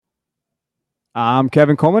I'm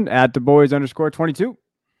Kevin Coleman at @theboys_22.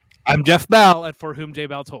 I'm Jeff Bell at For Whom J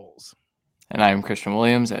Bell Tolls. And I'm Christian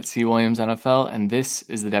Williams at C Williams NFL, and this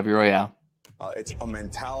is the Debbie Royale. It's a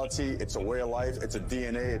mentality, it's a way of life, it's a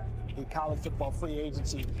DNA. In college football free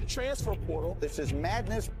agency, transfer portal. This is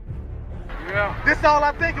madness. Yeah. This all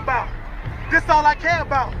I think about. This all I care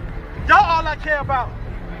about. Y'all all I care about.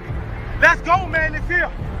 Let's go, man, it's here.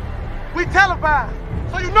 We televised,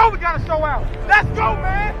 so you know we gotta show out. Let's go,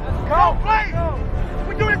 man. Go play.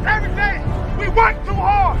 We do this every day. We work too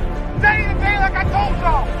hard. Day in and day, like I told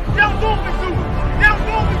y'all. They don't do what we do. They don't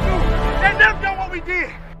do what we do. They never done what we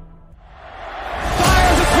did.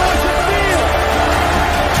 Fires across the field.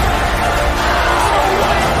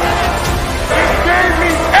 This game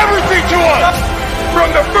means everything to us. From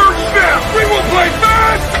the first snap, we will play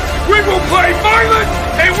fast, we will play violent,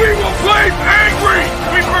 and we will play angry.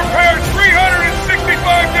 We prepared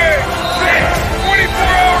 365 days,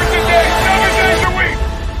 24 hours a day, 7 days a week.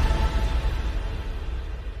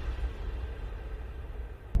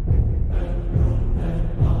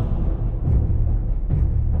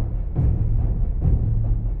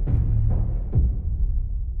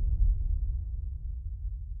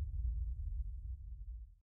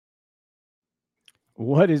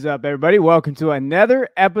 What is up, everybody? Welcome to another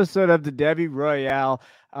episode of the Debbie Royale.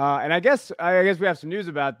 And I guess we have some news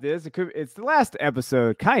about this. It's the last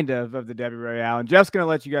episode, kind of the Debbie Royale. And Jeff's going to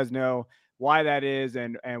let you guys know why that is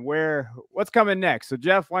and what's coming next. So,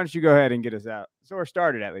 Jeff, why don't you go ahead and get us out? So we're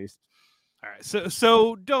started at least. All right,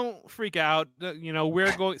 so don't freak out.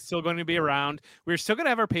 We're still going to be around. We're still going to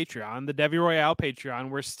have our Patreon, the Debbie Royale Patreon.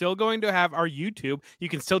 We're still going to have our YouTube. You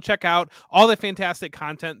can still check out all the fantastic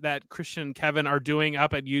content that Christian and Kevin are doing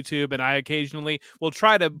up at YouTube, and I occasionally will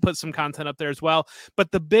try to put some content up there as well.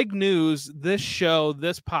 But the big news, this show,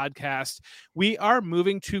 this podcast, we are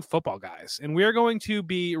moving to Football Guys, and we are going to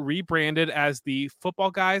be rebranded as the Football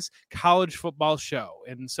Guys College Football Show.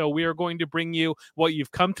 And so we are going to bring you what you've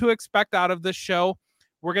come to expect out of this show.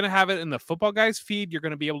 We're going to have it in the Football Guys feed. You're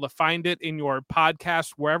going to be able to find it in your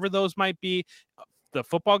podcast, wherever those might be. The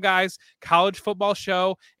Football Guys College Football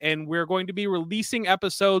Show. And we're going to be releasing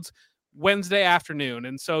episodes Wednesday afternoon.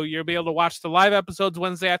 And so you'll be able to watch the live episodes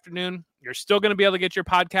Wednesday afternoon. You're still going to be able to get your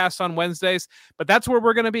podcasts on Wednesdays, but that's where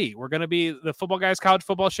we're going to be. We're going to be the Football Guys College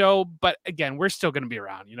Football Show. But again, we're still going to be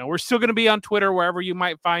around. We're still going to be on Twitter, wherever you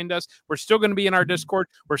might find us. We're still going to be in our Discord.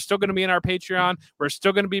 We're still going to be in our Patreon. We're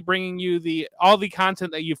still going to be bringing you all the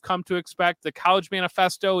content that you've come to expect. The College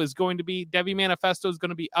Manifesto is going to be, Debbie Manifesto is going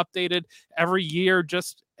to be updated every year,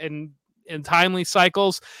 just in timely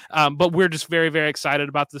cycles. But we're just very, very excited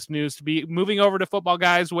about this news to be moving over to Football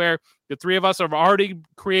Guys, where the three of us are already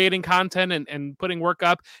creating content and putting work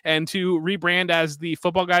up, and to rebrand as the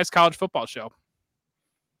Football Guys College Football Show.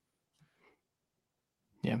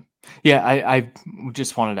 Yeah. I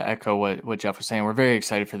just wanted to echo what Jeff was saying. We're very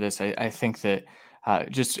excited for this. I think that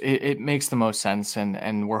it makes the most sense,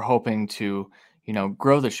 and we're hoping to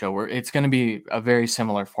grow the show. It's going to be a very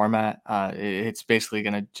similar format. It's basically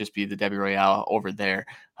going to just be the Debbie Royale over there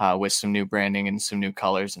with some new branding and some new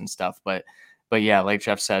colors and stuff. But yeah, like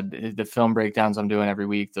Jeff said, the film breakdowns I'm doing every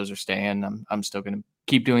week, those are staying. I'm still going to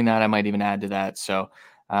keep doing that. I might even add to that. So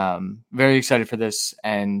very excited for this.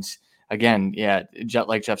 And again, yeah,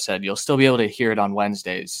 like Jeff said, you'll still be able to hear it on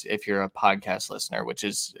Wednesdays if you're a podcast listener, which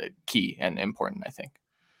is key and important, I think.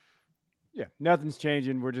 Yeah, nothing's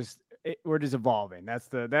changing. We're just evolving. That's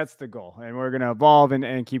the goal, and we're gonna evolve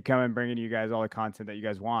and keep coming, bringing you guys all the content that you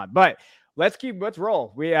guys want. But let's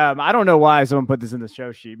roll. We I don't know why someone put this in the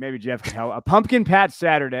show sheet. Maybe Jeff can help. A pumpkin patch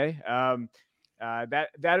Saturday. That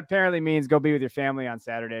apparently means go be with your family on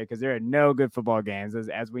Saturday, because there are no good football games,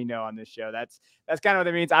 as we know on this show. That's kind of what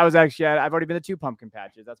it means. I've already been to 2 pumpkin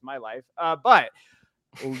patches. That's my life. But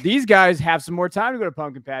these guys have some more time to go to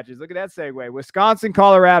pumpkin patches. Look at that segue. Wisconsin,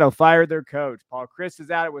 Colorado fired their coach. Paul Chryst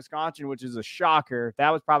is out at Wisconsin, which is a shocker. That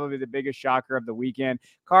was probably the biggest shocker of the weekend.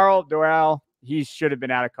 Karl Dorrell, he should have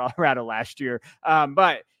been out of Colorado last year.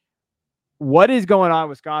 But what is going on in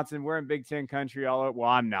Wisconsin? We're in Big Ten country. Well,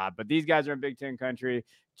 I'm not, but these guys are in Big Ten country.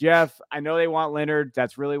 Jeff, I know they want Leonard.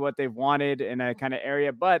 That's really what they've wanted in a kind of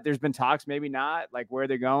area, but there's been talks, maybe not, like where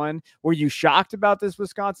they're going. Were you shocked about this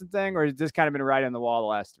Wisconsin thing, or has this kind of been right on the wall the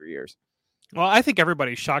last 3 years? Well, I think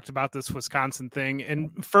everybody's shocked about this Wisconsin thing.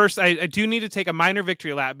 And first, I do need to take a minor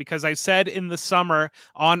victory lap, because I said in the summer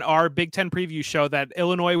on our Big Ten preview show that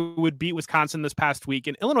Illinois would beat Wisconsin this past week,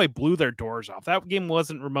 and Illinois blew their doors off. That game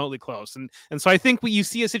wasn't remotely close. And so I think you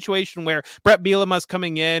see a situation where Brett Bielema's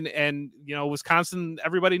coming in, and, Wisconsin,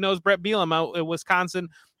 everybody knows Brett Bielema at Wisconsin.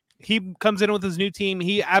 he comes in with his new team.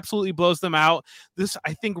 He absolutely blows them out. This,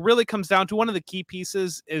 I think, really comes down to one of the key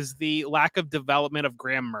pieces is the lack of development of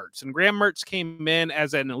Graham Mertz. And Graham Mertz came in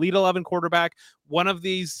as an Elite 11 quarterback, one of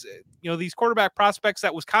these, these quarterback prospects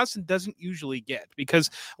that Wisconsin doesn't usually get, because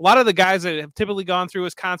a lot of the guys that have typically gone through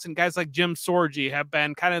Wisconsin, guys like Jim Sorgi, have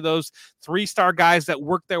been kind of those 3-star guys that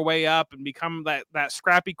work their way up and become that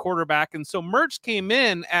scrappy quarterback. And so Mertz came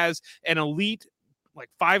in as an elite, like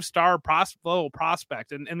 5-star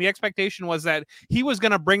prospect. And the expectation was that he was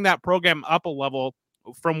going to bring that program up a level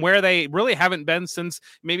from where they really haven't been since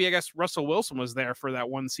maybe, I guess, Russell Wilson was there for that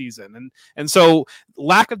one season. And so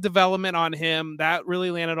lack of development on him, that really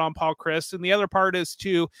landed on Paul Chryst. And the other part is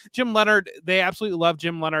too, Jim Leonhard. They absolutely love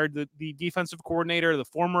Jim Leonhard, the defensive coordinator, the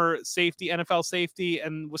former safety, NFL safety,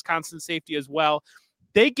 and Wisconsin safety as well.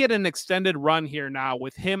 They get an extended run here now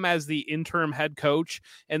with him as the interim head coach,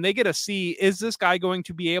 and they get to see, is this guy going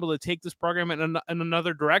to be able to take this program in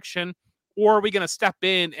another direction, or are we going to step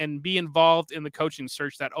in and be involved in the coaching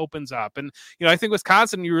search that opens up? And, I think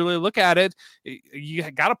Wisconsin, you really look at it, you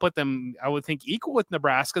got to put them, I would think, equal with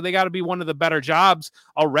Nebraska. They got to be one of the better jobs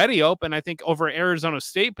already open, I think, over Arizona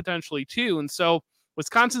State potentially too. And so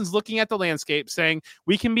Wisconsin's looking at the landscape saying,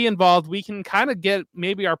 we can be involved. We can kind of get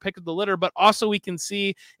maybe our pick of the litter, but also we can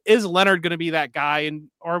see, is Leonhard going to be that guy? And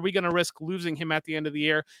are we going to risk losing him at the end of the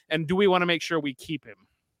year? And do we want to make sure we keep him?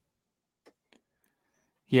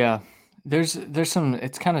 Yeah, there's some,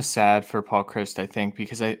 it's kind of sad for Paul Chryst, I think,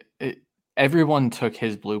 because everyone took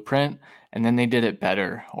his blueprint and then they did it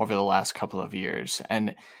better over the last couple of years.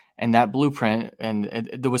 And that blueprint and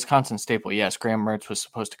the Wisconsin staple, yes, Graham Mertz was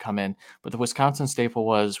supposed to come in, but the Wisconsin staple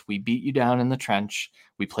was, we beat you down in the trench,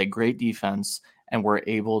 we play great defense, and we're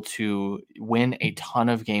able to win a ton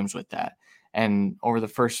of games with that. And over the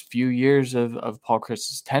first few years of Paul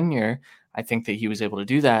Chryst's tenure, I think that he was able to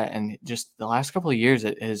do that. And just the last couple of years,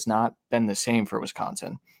 it has not been the same for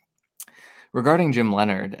Wisconsin. Regarding Jim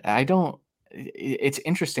Leonhard, it's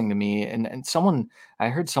interesting to me. And I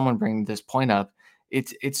heard someone bring this point up.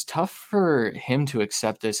 It's tough for him to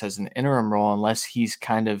accept this as an interim role unless he's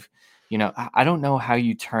kind of, I don't know how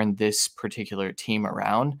you turn this particular team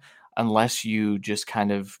around unless you just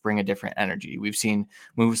kind of bring a different energy. We've seen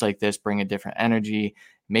moves like this bring a different energy.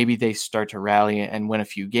 Maybe they start to rally and win a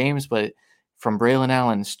few games, but from Braylon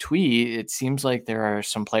Allen's tweet, it seems like there are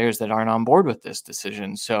some players that aren't on board with this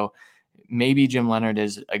decision. So maybe Jim Leonhard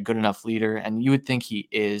is a good enough leader, and you would think he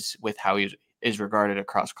is with how he is regarded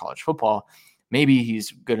across college football. Maybe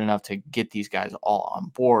he's good enough to get these guys all on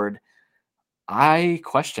board. I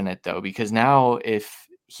question it, though, because now if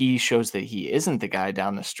he shows that he isn't the guy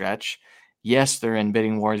down the stretch, yes, they're in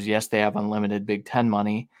bidding wars. Yes, they have unlimited Big Ten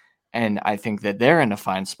money, and I think that they're in a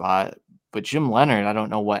fine spot. But Jim Leonhard, I don't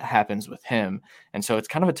know what happens with him. And so it's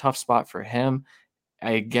kind of a tough spot for him.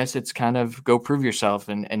 I guess it's kind of go prove yourself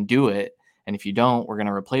and do it. And if you don't, we're going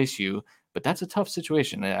to replace you. But that's a tough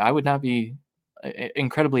situation. I would not be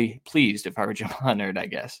incredibly pleased if I were Jim Leonhard, I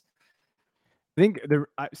guess.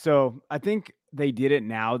 I think they did it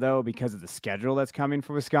now, though, because of the schedule that's coming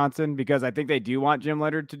for Wisconsin, because I think they do want Jim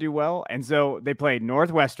Leonhard to do well. And so they played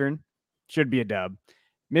Northwestern, should be a dub.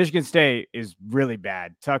 Michigan State is really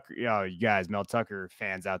bad. Tucker, you guys, Mel Tucker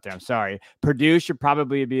fans out there, I'm sorry. Purdue should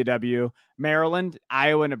probably be a W. Maryland,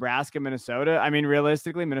 Iowa, Nebraska, Minnesota. I mean,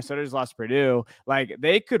 realistically, Minnesota just lost to Purdue. Like,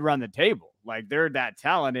 they could run the table. Like, they're that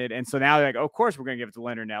talented. And so now they're like, oh, of course we're going to give it to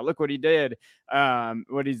Leonhard now. Look what he did,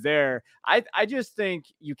 what he's there. I just think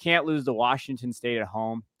you can't lose to Washington State at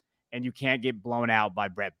home, and you can't get blown out by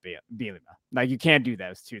Brett Bielema. Like, you can't do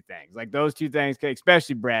those two things. Like, those two things,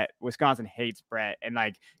 especially Brett. Wisconsin hates Brett, and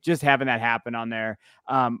like just having that happen on there.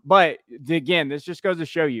 But again, this just goes to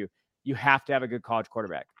show you have to have a good college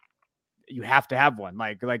quarterback. You have to have one.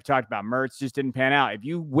 Like talked about, Mertz just didn't pan out. If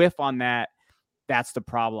you whiff on that, that's the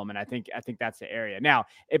problem. And I think that's the area. Now,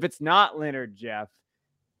 if it's not Leonhard, Jeff,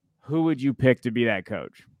 who would you pick to be that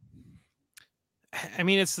coach? I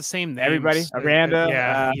mean, it's the same names. Everybody,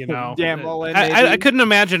 Aranda, Dan Mullen. I couldn't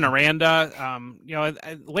imagine Aranda.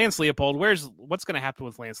 Lance Leopold. What's going to happen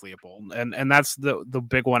with Lance Leopold? And that's the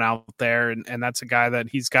big one out there. And that's a guy that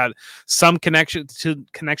he's got some connections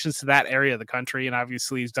to that area of the country. And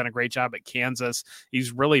obviously, he's done a great job at Kansas.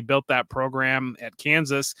 He's really built that program at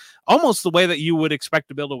Kansas almost the way that you would expect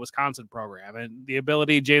to build a Wisconsin program. And the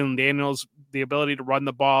ability, Jalen Daniels, the ability to run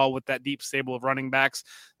the ball with that deep stable of running backs.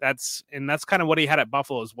 That's kind of what he had at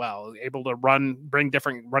Buffalo as well, able to bring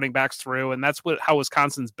different running backs through. And that's how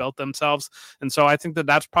Wisconsin's built themselves. And so I think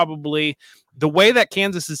that's probably the way that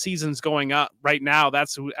Kansas's season's going up right now.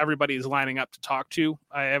 That's who everybody is lining up to talk to.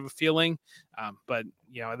 I have a feeling, but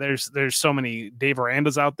there's so many Dave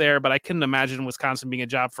Arandas out there, but I couldn't imagine Wisconsin being a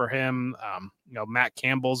job for him. Matt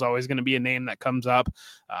Campbell's always going to be a name that comes up.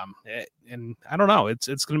 And I don't know,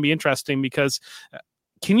 it's going to be interesting because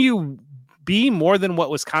can you be more than what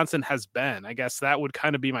Wisconsin has been? I guess that would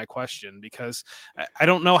kind of be my question, because I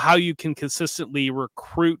don't know how you can consistently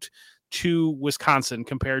recruit to Wisconsin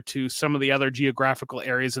compared to some of the other geographical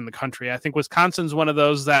areas in the country. I think Wisconsin's one of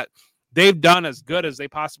those that they've done as good as they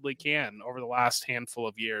possibly can over the last handful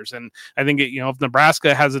of years. And I think, if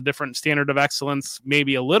Nebraska has a different standard of excellence,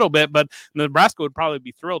 maybe a little bit, but Nebraska would probably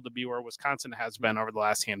be thrilled to be where Wisconsin has been over the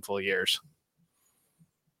last handful of years.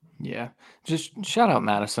 Yeah. Just shout out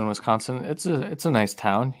Madison, Wisconsin. It's a nice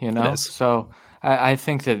town, So I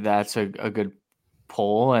think that's a good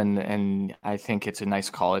pull, and I think it's a nice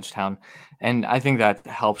college town, and I think that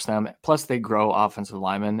helps them. Plus they grow offensive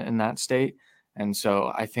linemen in that state. And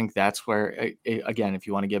so I think that's where, again, if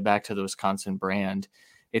you want to get back to the Wisconsin brand,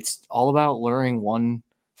 it's all about luring 1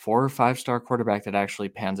 4 or 5 star quarterback that actually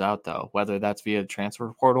pans out, though, whether that's via the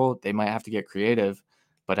transfer portal. They might have to get creative,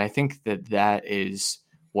 but I think that is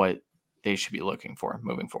what they should be looking for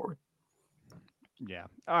moving forward. Yeah.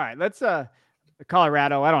 All right. Let's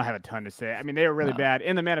Colorado. I don't have a ton to say. I mean, they were really bad.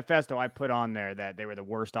 In the manifesto, I put on there that they were the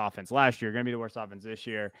worst offense last year, going to be the worst offense this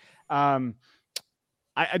year.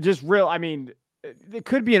 It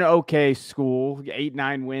could be an okay school,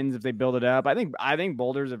 8-9 wins if they build it up. I think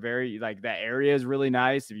Boulder's that area is really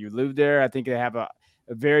nice. If you live there, I think they have a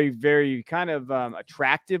very, very kind of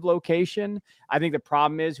attractive location. I think the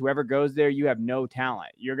problem is whoever goes there, you have no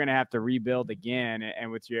talent. You're going to have to rebuild again.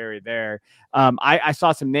 And with your area there, I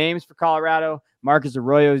saw some names for Colorado. Marcus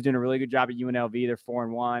Arroyo is doing a really good job at UNLV. They're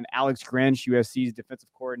 4-1. Alex Grinch, USC's defensive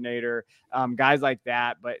coordinator, guys like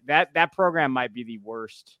that. But that program might be the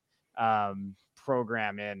worst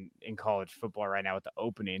program in college football right now with the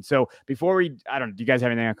opening. So before do you guys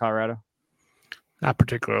have anything on Colorado? Not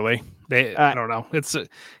particularly. I don't know.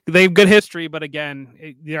 They have good history, but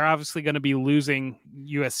again, they're obviously going to be losing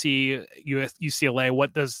USC, UCLA.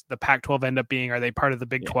 What does the Pac-12 end up being? Are they part of the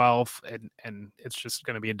Big 12? And it's just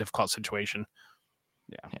going to be a difficult situation.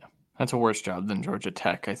 Yeah. That's a worse job than Georgia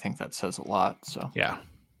Tech. I think that says a lot. So yeah.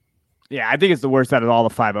 Yeah, I think it's the worst out of all the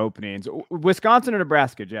 5 openings. Wisconsin or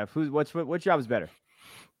Nebraska, Jeff? What job is better?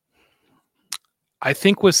 I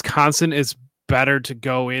think Wisconsin is better to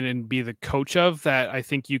go in and be the coach of that. I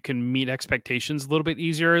think you can meet expectations a little bit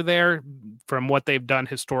easier there from what they've done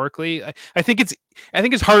historically. I think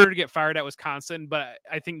it's harder to get fired at Wisconsin, but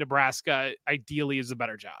I think Nebraska ideally is a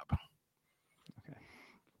better job. Okay.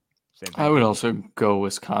 I would also go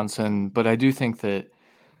Wisconsin, but I do think that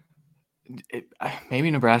maybe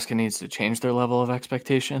Nebraska needs to change their level of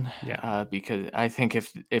expectation. Yeah. Because I think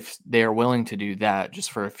if they are willing to do that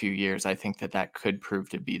just for a few years, I think that could prove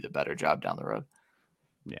to be the better job down the road.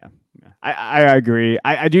 Yeah. I agree.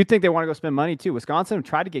 I do think they want to go spend money too. Wisconsin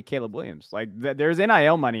tried to get Caleb Williams. There's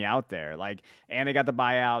NIL money out there. And they got the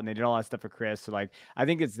buyout and they did all that stuff for Chris. So I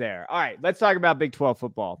think it's there. All right, let's talk about Big 12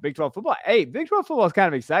 football. Hey, Big 12 football is kind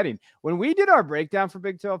of exciting. When we did our breakdown for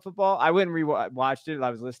Big 12 football, I went and rewatched it.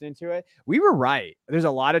 I was listening to it. We were right. There's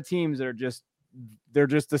a lot of teams that they're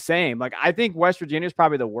just the same. I think West Virginia is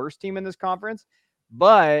probably the worst team in this conference,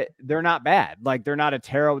 but they're not bad. They're not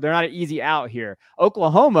an easy out here.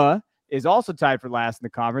 Oklahoma is also tied for last in the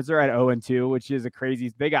conference. They're at 0-2, which is a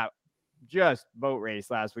crazy. They got just boat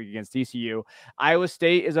race last week against TCU. Iowa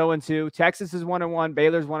State is 0-2. Texas is 1-1.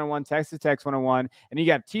 Baylor's 1-1. Texas Tech's 1-1. And you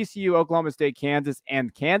got TCU, Oklahoma State, Kansas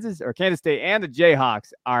State, and the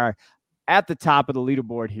Jayhawks are at the top of the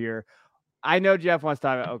leaderboard here. I know Jeff wants to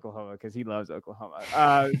talk about Oklahoma because he loves Oklahoma.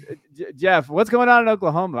 Jeff, what's going on in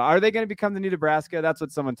Oklahoma? Are they going to become the new Nebraska? That's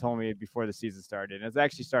what someone told me before the season started. And it's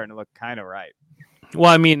actually starting to look kind of right. Well,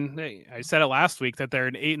 I mean, I said it last week that they're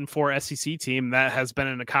an 8-4 SEC team that has been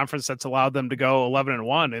in a conference that's allowed them to go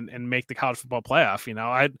 11-1 and make the college football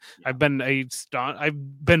playoff. I've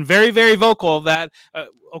been very, very vocal that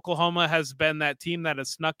Oklahoma has been that team that has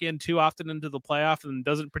snuck in too often into the playoff and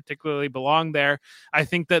doesn't particularly belong there. I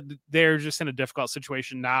think that they're just in a difficult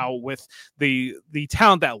situation now with the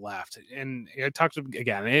talent that left. And I talked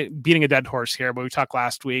again, beating a dead horse here, but we talked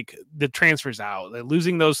last week, the transfers out,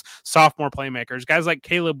 losing those sophomore playmakers, guys like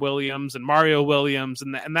Caleb Williams and Mario Williams,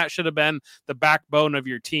 and that should have been the backbone of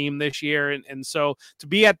your team this year. And so to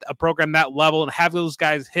be at a program that level and have those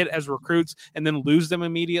guys hit as recruits and then lose them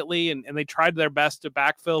immediately, and they tried their best to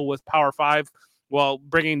backfill with Power 5 while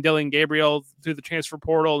bringing Dylan Gabriel through the transfer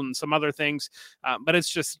portal and some other things. But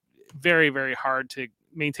it's just very, very hard to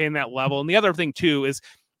maintain that level. And the other thing too is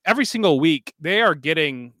every single week they are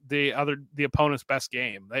getting the opponent's best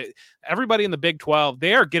game. Everybody in the Big 12,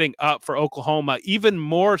 they are getting up for Oklahoma even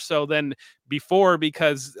more so than before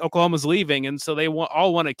because Oklahoma's leaving, and so they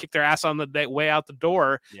all want to kick their ass on the way out the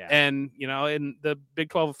door. Yeah. And and the Big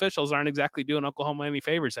 12 officials aren't exactly doing Oklahoma any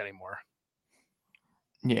favors anymore.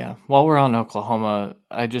 Yeah, while we're on Oklahoma,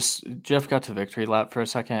 Jeff got to victory lap for a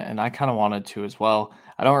second, and I kind of wanted to as well.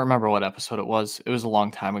 I don't remember what episode it was. It was a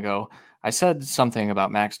long time ago. I said something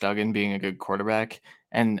about Max Duggan being a good quarterback,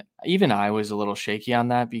 and even I was a little shaky on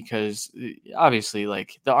that because obviously,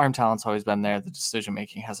 like, the arm talent's always been there. The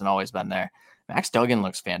decision-making hasn't always been there. Max Duggan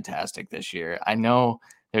looks fantastic this year. I know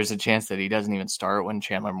there's a chance that he doesn't even start when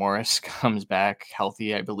Chandler Morris comes back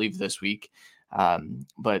healthy, I believe, this week.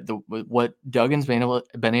 But what Duggan's been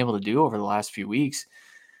able to do over the last few weeks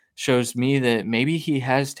shows me that maybe he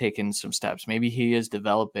has taken some steps. Maybe he is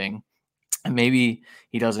developing, and maybe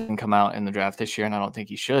he doesn't come out in the draft this year, and I don't think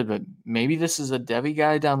he should, but maybe this is a Devy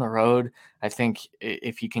guy down the road. I think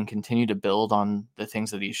if he can continue to build on the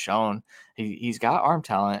things that he's shown, he's got arm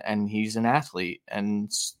talent and he's an athlete, and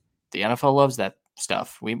the NFL loves that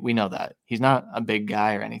stuff. We know that. He's not a big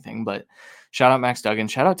guy or anything, but shout out Max Duggan,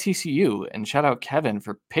 shout out TCU, and shout out Kevin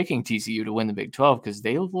for picking TCU to win the Big 12 because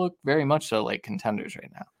they look very much so like contenders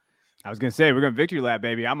right now. I was going to say, we're going to victory lap,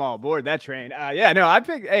 baby. I'm all aboard that train. I thought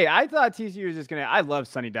TCU was just going to, I love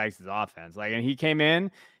Sonny Dykes' offense. Like, and he came in,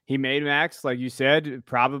 he made Max, like you said,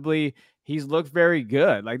 probably he's looked very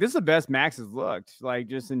good. Like, this is the best Max has looked, like,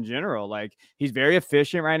 just in general. Like, he's very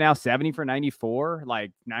efficient right now, 70 for 94,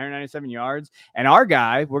 like 997 yards. And our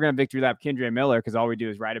guy, we're going to victory lap Kendre Miller because all we do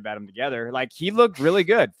is write about him together. Like, he looked really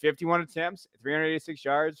good. 51 attempts, 386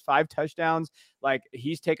 yards, 5 touchdowns. Like,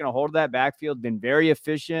 he's taken a hold of that backfield, been very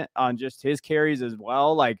efficient on just his carries as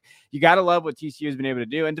well. Like, you got to love what TCU has been able to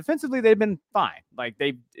do. And defensively, they've been fine. Like,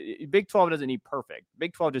 Big 12 doesn't need perfect.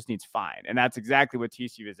 Big 12 just needs fine. And that's exactly what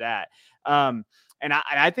TCU is at. And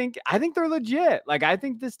I think they're legit. Like, I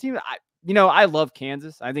think this team, I love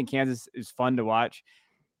Kansas. I think Kansas is fun to watch.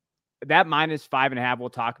 That -5.5 we'll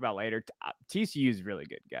talk about later. TCU is really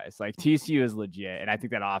good, guys. Like, TCU is legit, and I think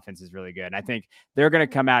that offense is really good. And I think they're going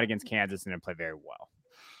to come out against Kansas and play very well.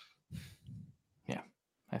 Yeah,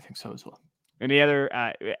 I think so as well. Any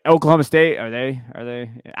other Oklahoma State? Are they?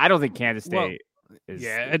 I don't think Kansas State.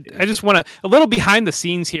 I just want a little behind the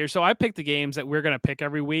scenes here. So I picked the games that we're going to pick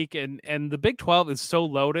every week, and the Big 12 is so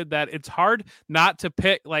loaded that it's hard not to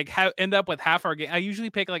pick, like, end up with half our game. I usually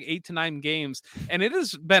pick like 8 to 9 games, and it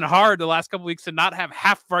has been hard the last couple of weeks to not have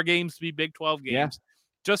half of our games to be Big 12 games. Yeah.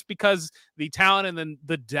 Just because the talent and then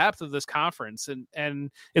the depth of this conference.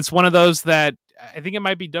 And it's one of those that I think it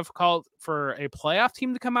might be difficult for a playoff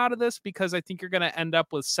team to come out of this because I think you're going to end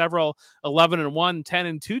up with several 11-1,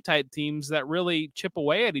 10-2 type teams that really chip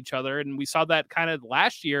away at each other. And we saw that kind of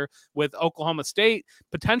last year with Oklahoma State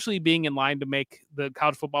potentially being in line to make the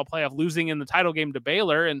college football playoff, losing in the title game to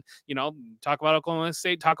Baylor. And, talk about Oklahoma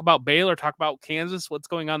State, talk about Baylor, talk about Kansas, what's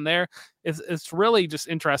going on there. It's really just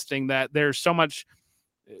interesting that there's so much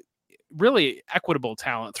really equitable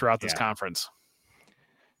talent throughout this conference.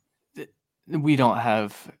 We don't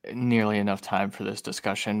have nearly enough time for this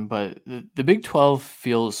discussion, but the Big 12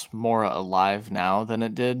 feels more alive now than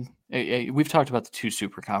it did. We've talked about the 2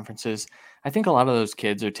 super conferences. I think a lot of those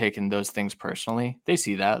kids are taking those things personally. They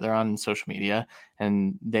see that. They're on social media,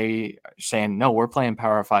 and they are saying, no, we're playing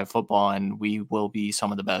Power 5 football, and we will be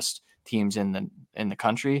some of the best teams in the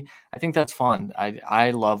country. I think that's fun.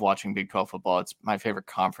 I love watching Big 12 football. It's my favorite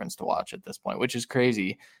conference to watch at this point, which is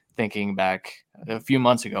crazy thinking back a few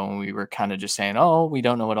months ago when we were kind of just saying, oh, we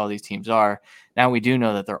don't know what all these teams are. Now we do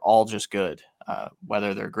know that they're all just good.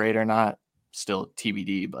 Whether they're great or not, still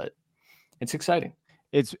TBD, but it's exciting.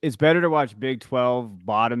 It's better to watch Big 12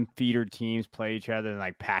 bottom feeder teams play each other than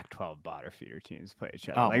like Pac-12 bottom feeder teams play each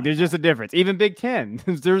other. There's just a difference. Even Big 10.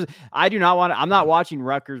 I'm not watching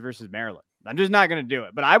Rutgers versus Maryland. I'm just not going to do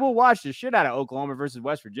it. But I will watch the shit out of Oklahoma versus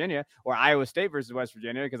West Virginia or Iowa State versus West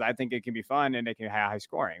Virginia because I think it can be fun and it can have high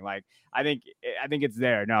scoring. Like, I think it's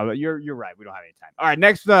there. No, but you're right. We don't have any time. All right,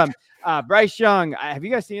 next, Bryce Young. Have you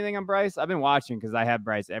guys seen anything on Bryce? I've been watching because I have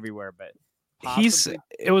Bryce everywhere, but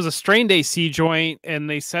it was a strained AC joint, and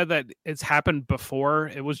they said that it's happened before.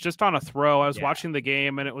 It was just on a throw. I was watching the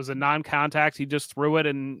game, and it was a non-contact. He just threw it,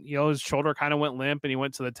 and his shoulder kind of went limp, and he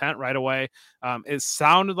went to the tent right away. It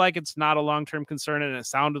sounded like it's not a long-term concern, and it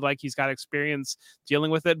sounded like he's got experience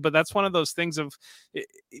dealing with it. But that's one of those things of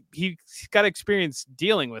he's got experience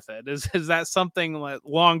dealing with it. Is that something like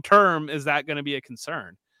long-term? Is that going to be a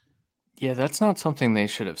concern? Yeah, that's not something they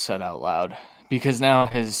should have said out loud, because now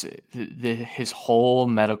his whole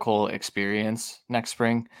medical experience next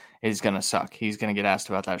spring is going to suck. He's going to get asked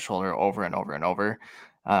about that shoulder over and over and over.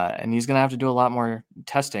 And he's going to have to do a lot more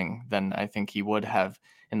testing than I think he would have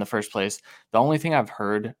in the first place. The only thing I've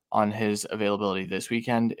heard on his availability this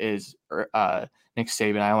weekend is Nick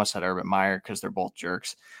Saban. I almost said Urban Meyer because they're both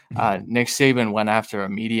jerks. Nick Saban went after a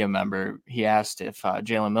media member. He asked if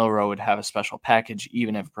Jalen Milroe would have a special package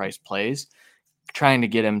even if Bryce plays, trying to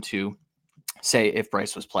get him to say if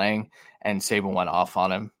Bryce was playing, and Saban went off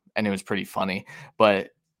on him, and it was pretty funny.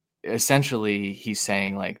 But essentially, he's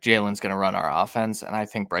saying like Jalen's going to run our offense, and I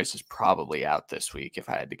think Bryce is probably out this week if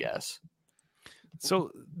I had to guess.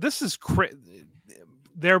 So this is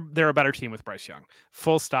they're a better team with Bryce Young.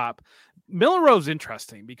 Full stop. Milroe's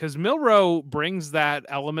interesting because Milroe brings that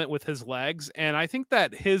element with his legs, and I think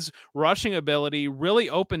that his rushing ability really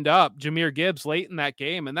opened up Jahmyr Gibbs late in that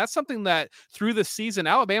game, and that's something that through the season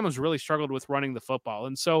Alabama's really struggled with running the football.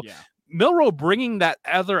 And so Milroe bringing that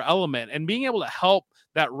other element and being able to help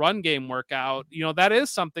that run game work out, that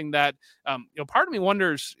is something that part of me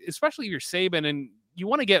wonders, especially if you're Saban and you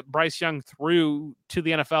want to get Bryce Young through to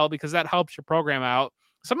the NFL because that helps your program out.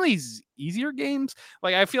 Some of these easier games,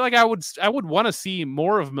 like I feel like I would want to see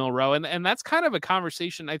more of Milroe, and that's kind of a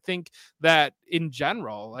conversation I think that in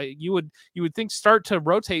general, you would think start to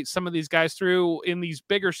rotate some of these guys through in these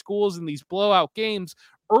bigger schools in these blowout games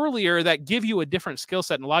earlier that give you a different skill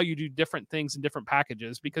set and allow you to do different things in different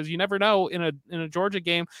packages, because you never know in a Georgia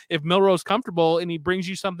game if Milroe's comfortable and he brings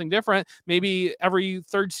you something different, maybe every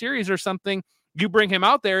third series or something. You bring him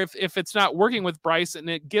out there if it's not working with Bryce, and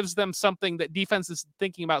it gives them something that defense is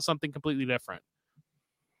thinking about something completely different.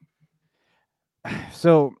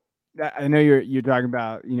 So I know you're talking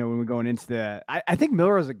about, when we're going into the, I think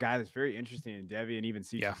Milroe is a guy that's very interesting in Devy and even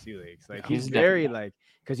CCC leagues. Like he's very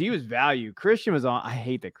because he was value. Christian was on. I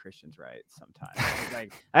hate that Christian's right sometimes.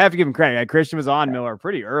 Like I have to give him credit. Like, Christian was on Milroe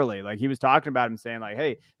pretty early. Like he was talking about him saying like,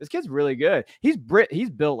 hey, this kid's really good. He's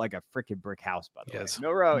built like a freaking brick house, by the way.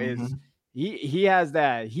 Milroe is. He has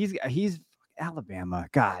that. He's Alabama.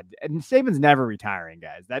 God, and Saban's never retiring,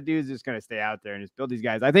 guys. That dude's just going to stay out there and just build these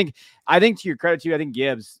guys. I think to your credit too, I think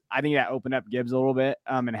that opened up Gibbs a little bit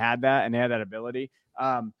and had that ability.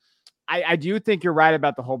 I do think you're right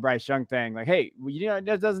about the whole Bryce Young thing. Like, hey,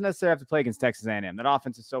 it doesn't necessarily have to play against Texas A&M. That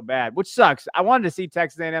offense is so bad, which sucks. I wanted to see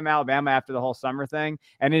Texas A&M, Alabama after the whole summer thing,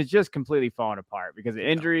 and it's just completely falling apart because of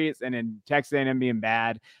injuries and in Texas A&M being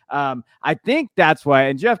bad. I think that's why.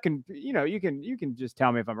 And Jeff can, you can just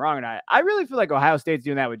tell me if I'm wrong or not. I really feel like Ohio State's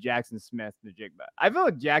doing that with Jackson Smith and Najigba. I feel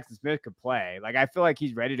like Jackson Smith could play. Like, I feel like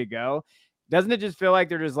he's ready to go. Doesn't it just feel like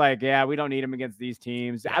they're just like, yeah, we don't need him against these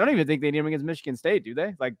teams? I don't even think they need him against Michigan State, do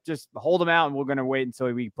they? Like, just hold him out and we're going to wait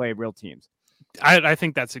until we play real teams. I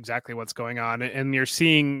think that's exactly what's going on. And you're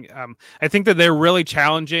seeing, I think that they're really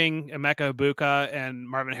challenging Emeka Egbuka and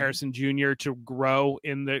Marvin Harrison Jr. to grow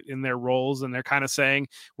in their roles. And they're kind of saying,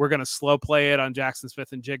 we're going to slow play it on Jackson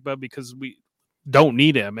Smith and Jigba because we don't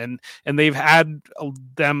need him, and they've had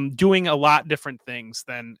them doing a lot different things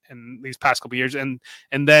than in these past couple of years, and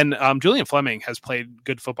then Julian Fleming has played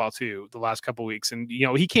good football too the last couple of weeks, and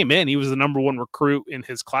he came in, he was the number one recruit in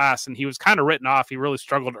his class, and he was kind of written off. He really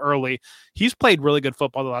struggled early. He's played really good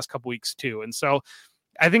football the last couple of weeks too, and so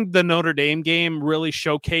I think the Notre Dame game really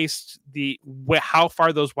showcased how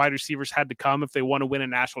far those wide receivers had to come if they want to win a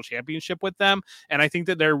national championship with them. And I think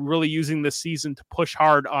that they're really using this season to push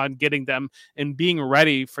hard on getting them and being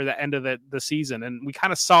ready for the end of the season. And we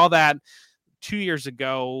kind of saw that 2 years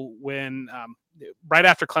ago when right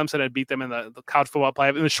after Clemson had beat them in the college football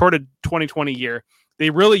playoff in the short of 2020 year. They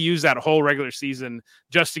really used that whole regular season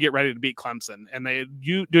just to get ready to beat Clemson, and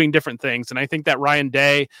doing different things. And I think that Ryan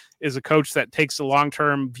Day is a coach that takes a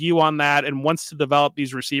long-term view on that and wants to develop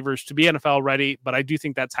these receivers to be NFL ready. But I do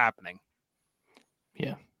think that's happening.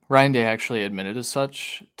 Yeah. Ryan Day actually admitted as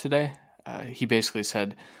such today. He basically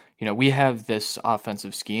said, we have this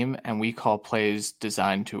offensive scheme and we call plays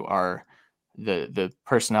designed to the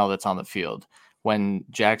personnel that's on the field. When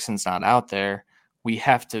Jackson's not out there, we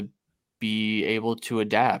have to be able to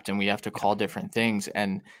adapt and we have to call different things.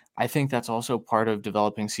 And I think that's also part of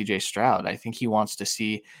developing CJ Stroud. I think he wants to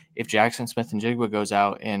see if Jackson Smith and Jigba goes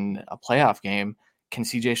out in a playoff game, can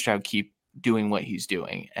CJ Stroud keep doing what he's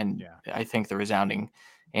doing? And I think the resounding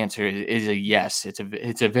answer is a yes. It's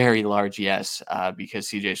a very large yes, because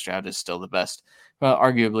CJ Stroud is still the best, well,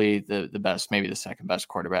 arguably the best, maybe the second best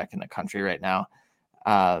quarterback in the country right now.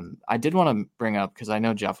 I did want to bring up, because I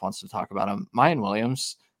know Jeff wants to talk about him, Mayan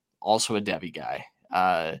Williams, also a Devy guy.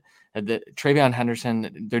 TreVeyon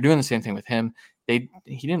Henderson, they're doing the same thing with him. He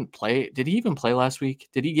didn't play. Did he even play last week?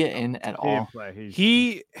 Did he get in at all?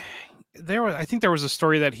 He I think there was a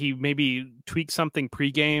story that he maybe tweaked something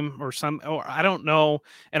pregame or I don't know.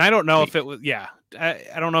 And I don't know if it was,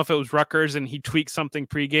 I don't know if it was Rutgers and he tweaked something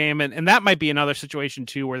pregame. And that might be another situation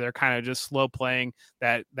too, where they're kind of just slow playing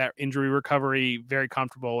that injury recovery, very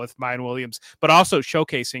comfortable with Mayan Williams, but also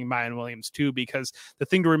showcasing Mayan Williams too, because the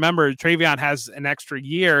thing to remember, Travion has an extra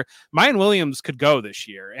year. Mayan Williams could go this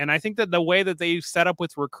year. And I think that the way that they set up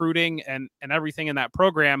with recruiting and everything in that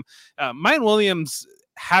program, Mayan Williams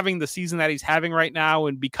having the season that he's having right now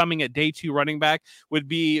and becoming a day 2 running back would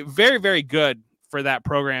be very, very good for that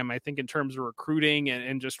program. I think in terms of recruiting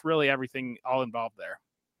and just really everything all involved there.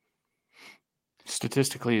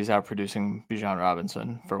 Statistically, he's outproducing Bijan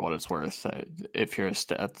Robinson for what it's worth. If you're a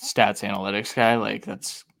stats analytics guy, like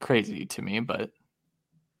that's crazy to me, but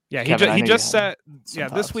yeah, Kevin, he just set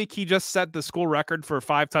thoughts. This week he just set the school record for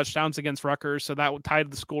 5 touchdowns against Rutgers, so that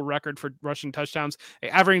tied the school record for rushing touchdowns,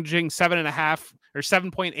 averaging 7.5 or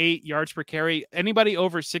 7.8 yards per carry. Anybody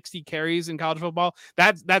over 60 carries in college football,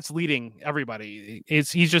 that's leading everybody.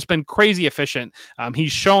 He's just been crazy efficient.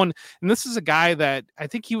 He's shown, and this is a guy that I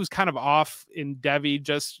think he was kind of off in Devy.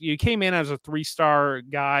 He came in as a 3-star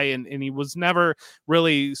guy, and he was never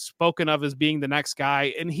really spoken of as being the next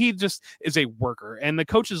guy. And he just is a worker, and the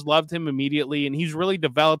coaches loved him immediately, and he's really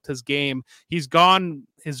developed his game.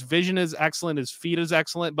 His vision is excellent, his feet is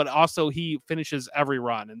excellent, but also he finishes every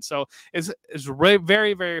run. And so is a really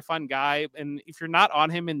very, very fun guy. And if you're not on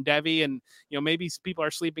him in Devy, and maybe people are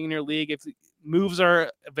sleeping in your league, if moves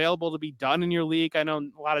are available to be done in your league, I know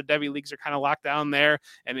a lot of Devy leagues are kind of locked down there.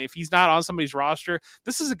 And if he's not on somebody's roster,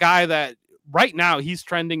 this is a guy that right now he's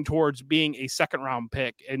trending towards being a 2nd-round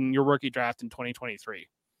pick in your rookie draft in 2023.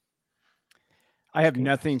 I have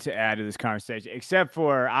nothing to add to this conversation except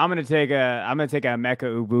for I'm gonna take a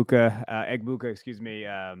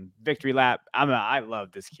Egbuka, victory lap. I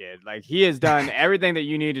love this kid. Like, he has done everything that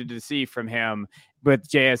you needed to see from him with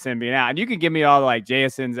JSN being out. And you can give me all like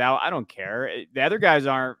JSN's out. I don't care. The other guys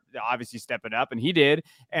aren't obviously stepping up, and he did.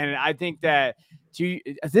 And I think that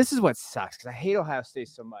this is what sucks, because I hate Ohio State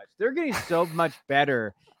so much. They're getting so much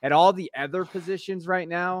better at all the other positions right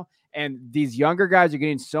now, and these younger guys are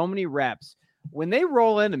getting so many reps. When they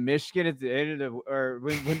roll into Michigan at the end of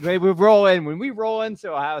when we roll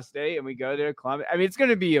into Ohio State and we go there to Columbia, I mean, it's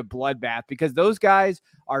going to be a bloodbath, because those guys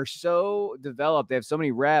are so developed. They have so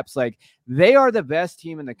many reps. Like, they are the best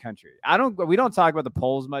team in the country. We don't talk about the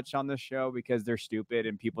polls much on this show because they're stupid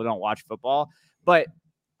and people don't watch football, but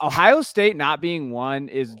Ohio State not being one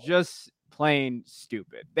is just plain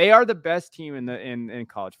stupid. They are the best team in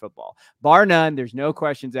college football, bar none. There's no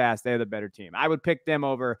questions asked. They're the better team. I would pick them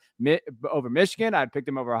over Michigan. I'd pick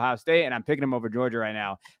them over Ohio State, and I'm picking them over Georgia right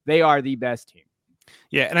now. They are the best team.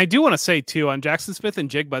 Yeah, and I do want to say, too, on Jackson Smith and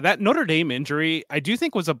Jigba, that Notre Dame injury, I do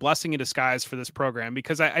think was a blessing in disguise for this program,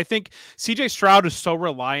 because I think C.J. Stroud is so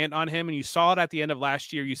reliant on him, and you saw it at the end of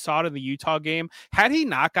last year. You saw it in the Utah game. Had he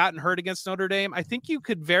not gotten hurt against Notre Dame, I think you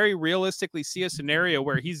could very realistically see a scenario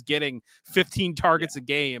where he's getting 15 targets a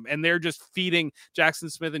game, and they're just feeding Jackson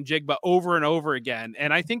Smith and Jigba over and over again.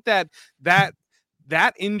 And I think that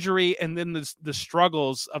injury, and then the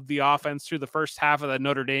struggles of the offense through the first half of the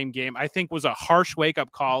Notre Dame game, I think was a harsh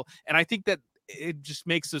wake-up call. And I think that it just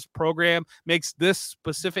makes this program, makes this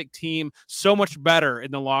specific team so much better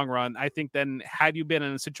in the long run, I think, than had you been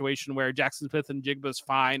in a situation where Jackson Smith and Jigba's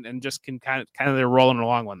fine and just can kind of they're rolling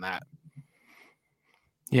along on that.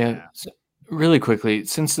 Yeah. So really quickly,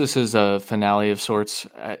 since this is a finale of sorts,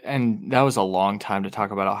 and that was a long time to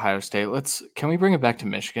talk about Ohio State, can we bring it back to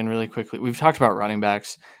Michigan really quickly? We've talked about running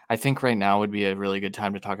backs. I think right now would be a really good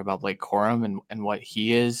time to talk about Blake Corum and what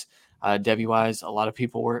he is. Devy-wise, a lot of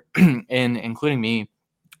people were including me,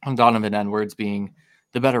 on Donovan Edwards being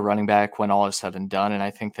the better running back when all is said and done. And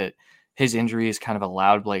I think that his injury has kind of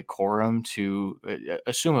allowed Blake Corum to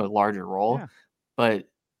assume a larger role. Yeah. But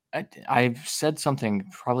I've said something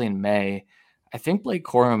probably in May. I think Blake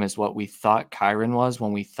Corum is what we thought Kyron was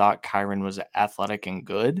when we thought Kyron was athletic and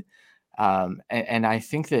good. And I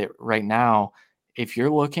think that right now, if you're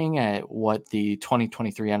looking at what the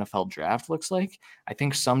 2023 NFL draft looks like, I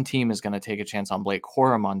think some team is going to take a chance on Blake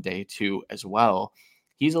Corum on day 2 as well.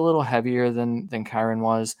 He's a little heavier than Kyron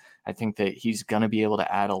was. I think that he's going to be able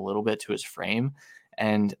to add a little bit to his frame.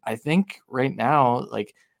 And I think right now,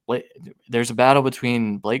 like, there's a battle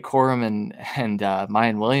between Blake Corum and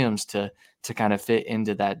Mayan Williams to kind of fit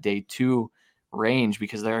into that day 2 range,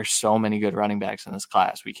 because there are so many good running backs in this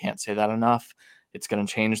class. We can't say that enough. It's going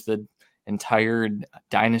to change the entire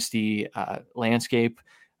dynasty landscape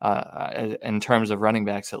in terms of running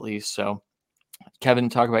backs, at least. So, Kevin,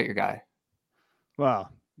 talk about your guy.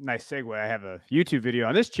 Well, nice segue. I have a YouTube video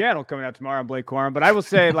on this channel coming out tomorrow on Blake Corum, but I will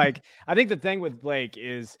say, like, I think the thing with Blake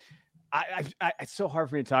is it's so hard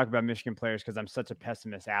for me to talk about Michigan players because I'm such a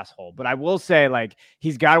pessimist asshole. But I will say, like,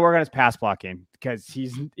 he's got to work on his pass blocking because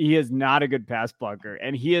he is not a good pass blocker,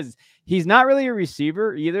 and he's not really a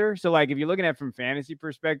receiver either. So, like, if you're looking at it from fantasy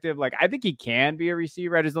perspective, like, I think he can be a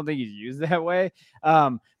receiver. I just don't think he's used that way.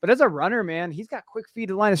 But as a runner, man, he's got quick feet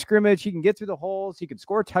to the line of scrimmage. He can get through the holes. He can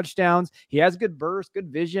score touchdowns. He has good burst, good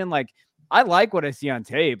vision. Like, I like what I see on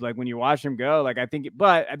tape. Like, when you watch him go, like, I think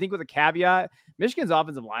with a caveat, Michigan's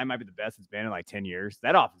offensive line might be the best it's been in like 10 years.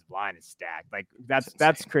 That offensive line is stacked. Like,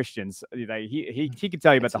 that's Christian's. Like, he can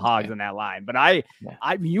tell you about the hogs on that line. But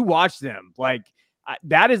you watch them, like,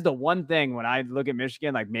 that is the one thing when I look at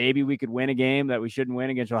Michigan, like, maybe we could win a game that we shouldn't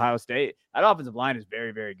win against Ohio State. That offensive line is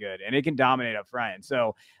very, very good, and it can dominate up front. And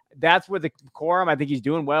so that's where the Corum, I think he's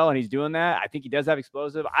doing well, and he's doing that. I think he does have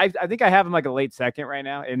explosive. I think I have him like a late second right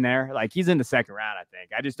now in there. Like, he's in the second round, I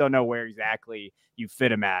think. I just don't know where exactly you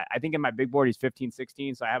fit him at. I think in my big board, he's 15,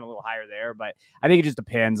 16, so I have him a little higher there. But I think it just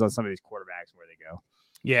depends on some of these quarterbacks where they go.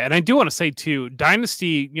 Yeah, and I do want to say, too,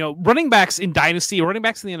 Dynasty, running backs in the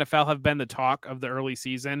NFL have been the talk of the early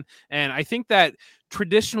season. And I think that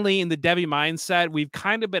traditionally in the Devy mindset, we've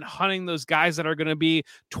kind of been hunting those guys that are going to be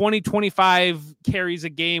 20, 25 carries a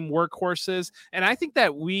game workhorses. And I think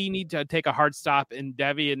that we need to take a hard stop in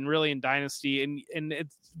Devy and really in Dynasty. And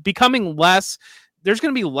it's becoming less. There's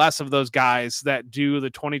going to be less of those guys that do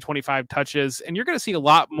the 20, 25 touches, and you're going to see a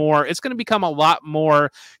lot more. It's going to become a lot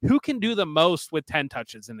more who can do the most with 10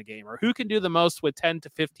 touches in the game, or who can do the most with 10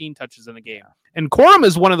 to 15 touches in the game. And Corum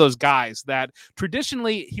is one of those guys that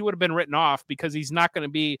traditionally he would have been written off because he's not going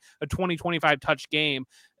to be a 20, 25 touch game.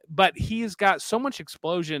 But he's got so much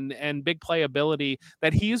explosion and big playability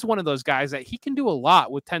that he is one of those guys that he can do a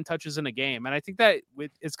lot with 10 touches in a game. And I think that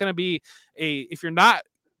it's going to be if you're not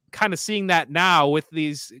kind of seeing that now with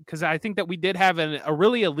these, because I think that we did have a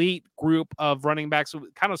really elite group of running backs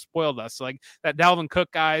who kind of spoiled us, like that Dalvin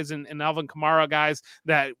Cook guys and Alvin Kamara guys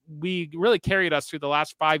that we really carried us through the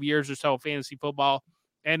last 5 years or so of fantasy football,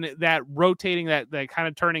 and that rotating, that kind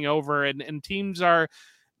of turning over, and teams are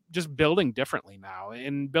just building differently now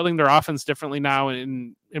and building their offense differently now,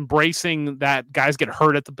 and embracing that guys get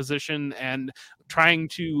hurt at the position and trying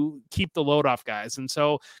to keep the load off guys. And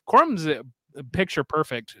so Corum's picture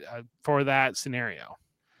perfect for that scenario.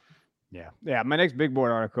 Yeah. My next big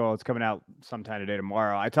board article, it's coming out sometime today,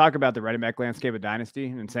 tomorrow. I talk about the running back landscape of Dynasty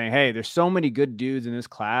and saying, hey, there's so many good dudes in this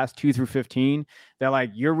class, 2 through 15, that,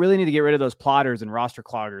 like, you really need to get rid of those plotters and roster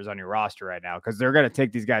cloggers on your roster right now, because they're going to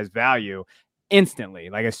take these guys' value instantly.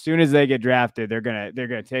 Like, as soon as they get drafted, they're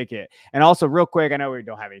gonna take it. And also, real quick, I know we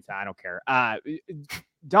don't have any time, I don't care.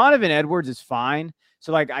 Donovan Edwards is fine.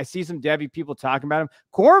 So, like, I see some Devy people talking about him.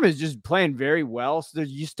 Corum is just playing very well. So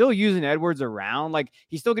you still using Edwards around. Like,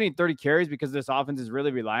 he's still getting 30 carries because this offense is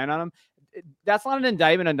really relying on him. That's not an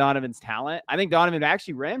indictment on Donovan's talent. I think Donovan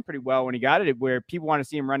actually ran pretty well when he got it, where people want to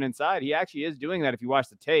see him run inside. He actually is doing that if you watch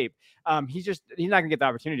the tape. He's not going to get the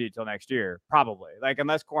opportunity until next year, probably. Like,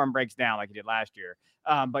 unless Corum breaks down like he did last year.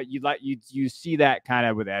 But you see that kind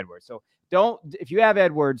of with Edwards. So if you have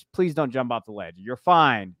Edwards, please don't jump off the ledge. You're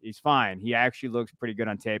fine. He's fine. He actually looks pretty good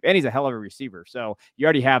on tape, and he's a hell of a receiver. So you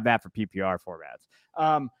already have that for PPR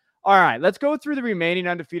formats. All right, let's go through the remaining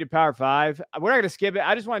undefeated Power 5. We're not going to skip it.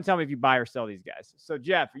 I just want to tell me if you buy or sell these guys. So,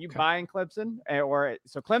 Jeff, are you buying Clemson?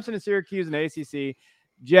 So Clemson and Syracuse and ACC.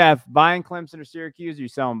 Jeff, buying Clemson or Syracuse, or you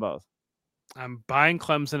selling both? I'm buying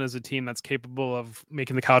Clemson as a team that's capable of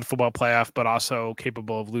making the college football playoff, but also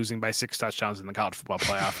capable of losing by 6 touchdowns in the college football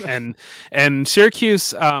playoff. and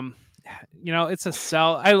Syracuse, it's a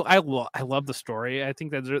sell. I love the story. I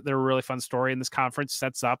think that they're a really fun story, and this conference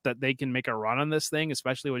sets up that they can make a run on this thing,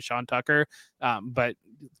 especially with Sean Tucker. But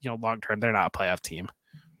long term, they're not a playoff team.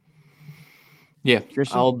 Yeah,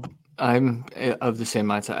 I'm of the same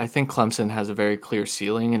mindset. I think Clemson has a very clear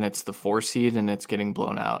ceiling, and it's the 4 seed, and it's getting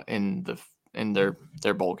blown out in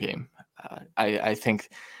their bowl game. I think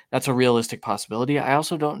that's a realistic possibility. I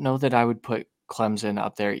also don't know that I would put Clemson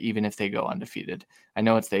up there even if they go undefeated. I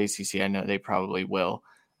know it's the ACC. I know they probably will.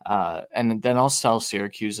 And then I'll sell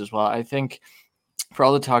Syracuse as well. I think for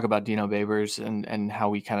all the talk about Dino Babers and how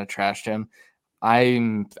we kind of trashed him,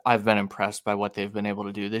 I've been impressed by what they've been able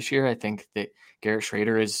to do this year. I think that Garrett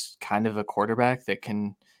Schrader is kind of a quarterback that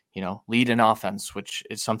can, lead an offense, which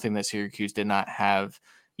is something that Syracuse did not have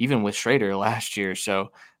even with Schrader last year.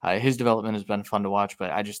 So his development has been fun to watch, but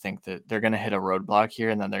I just think that they're going to hit a roadblock here,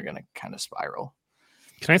 and then they're going to kind of spiral.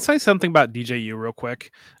 Can I say something about DJU real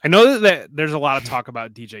quick? I know that there's a lot of talk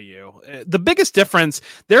about DJU. The biggest difference,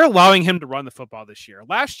 they're allowing him to run the football this year.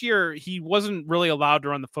 Last year, he wasn't really allowed to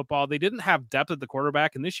run the football. They didn't have depth at the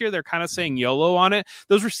quarterback, and this year they're kind of saying YOLO on it.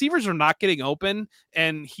 Those receivers are not getting open,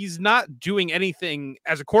 and he's not doing anything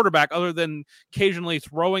as a quarterback other than occasionally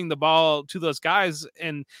throwing the ball to those guys.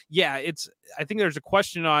 And yeah, I think there's a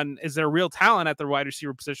question on, is there real talent at the wide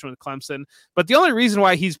receiver position with Clemson? But the only reason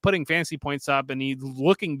why he's putting fantasy points up and he's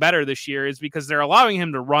looking better this year is because they're allowing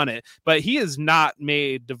him to run it, but he has not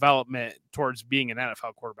made development towards being an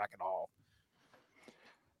NFL quarterback at all.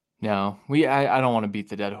 No, I don't want to beat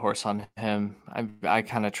the dead horse on him. I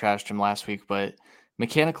kind of trashed him last week, but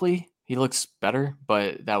mechanically he looks better,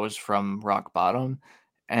 but that was from rock bottom.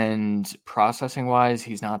 And processing wise,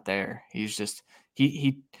 he's not there. He's just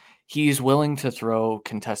he's willing to throw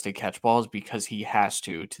contested catch balls because he has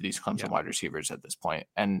to these Clemson wide receivers at this point.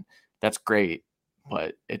 And that's great,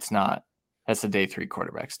 but it's not. That's the day 3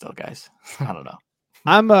 quarterback still, guys. I don't know.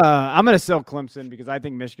 I'm gonna sell Clemson because I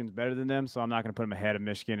think Michigan's better than them, so I'm not gonna put them ahead of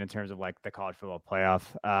Michigan in terms of like the college football playoff.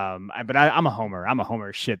 But I'm a homer. I'm a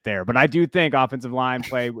homer shit there. But I do think offensive line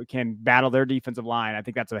play can battle their defensive line. I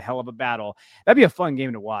think that's a hell of a battle. That'd be a fun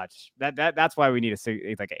game to watch. That's why we need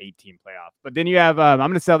like an 8-team playoff. But then you have I'm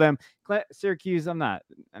gonna sell them. Syracuse, I'm out.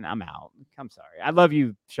 I'm sorry. I love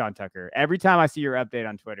you, Sean Tucker. Every time I see your update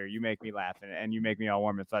on Twitter, you make me laugh and you make me all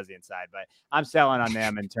warm and fuzzy inside. But I'm selling on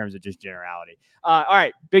them in terms of just generality. All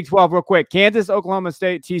right, Big 12 real quick. Kansas, Oklahoma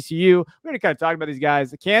State, TCU. We're going to kind of talk about these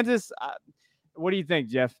guys. Kansas, what do you think,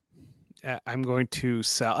 Jeff? I'm going to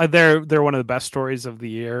sell. They're one of the best stories of the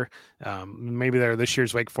year. Maybe they're this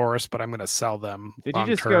year's Wake Forest, but I'm going to sell them. Did you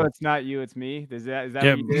just go? It's not you, it's me. Is that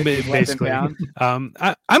yeah, what you did? Basically? I'm going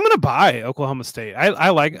to buy Oklahoma State.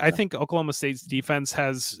 I think Oklahoma State's defense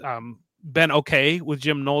has been okay with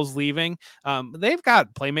Jim Knowles leaving. They've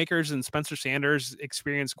got playmakers and Spencer Sanders,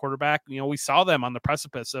 experienced quarterback. We saw them on the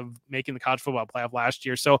precipice of making the college football playoff last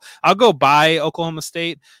year. So I'll go buy Oklahoma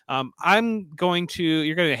State. You're going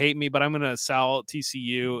to hate me, but I'm going to sell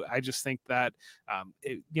TCU. I just think that,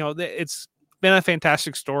 it's been a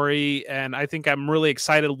fantastic story, and I think I'm really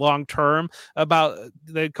excited long-term about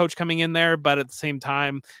the coach coming in there, but at the same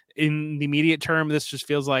time, in the immediate term, this just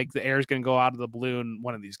feels like the air is going to go out of the balloon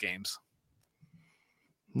one of these games.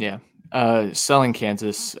 Yeah. Selling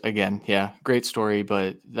Kansas again. Yeah. Great story,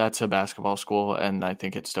 but that's a basketball school. And I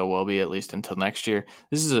think it still will be at least until next year.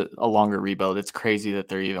 This is a longer rebuild. It's crazy that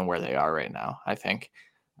they're even where they are right now. I think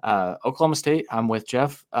Oklahoma State, I'm with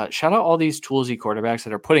Jeff. Shout out all these toolsy quarterbacks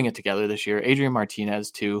that are putting it together this year. Adrian Martinez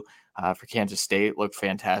too, for Kansas State looked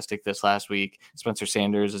fantastic this last week. Spencer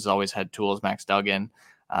Sanders has always had tools. Max Duggan.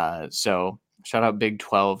 So shout out Big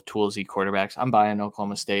 12 toolsy quarterbacks. I'm buying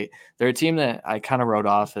Oklahoma State. They're a team that I kind of wrote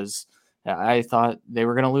off as I thought they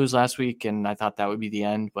were going to lose last week, and I thought that would be the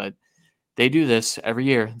end. But they do this every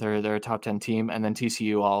year. They're a top 10 team, and then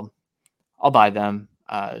TCU, I'll buy them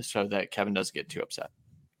so that Kevin doesn't get too upset.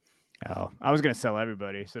 Oh, I was going to sell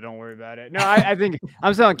everybody, so don't worry about it. No, I think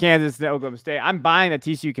I'm selling Kansas to Oklahoma State. I'm buying that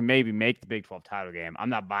TCU can maybe make the Big 12 title game. I'm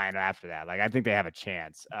not buying it after that. Like, I think they have a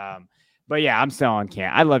chance. But yeah, I'm selling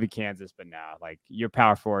Kansas. I love you, Kansas, but no, like your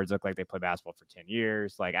power forwards look like they play basketball for 10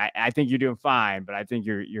 years. Like I think you're doing fine, but I think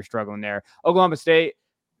you're struggling there. Oklahoma State,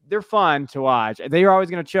 they're fun to watch. They are always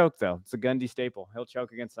going to choke though. It's a Gundy staple. He'll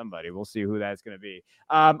choke against somebody. We'll see who that's going to be.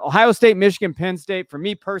 Ohio State, Michigan, Penn State. For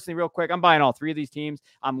me personally, real quick, I'm buying all 3 of these teams.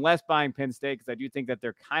 I'm less buying Penn State because I do think that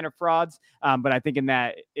they're kind of frauds. But I think in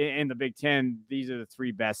the Big Ten, these are the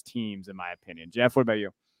 3 best teams in my opinion. Jeff, what about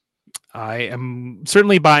you? I am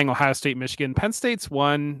certainly buying Ohio State, Michigan. Penn State's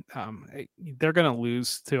one. They're going to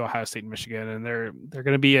lose to Ohio State and Michigan, and they're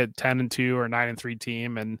going to be a 10-2 or 9-3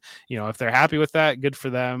 team. And if they're happy with that, good for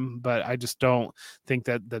them. But I just don't think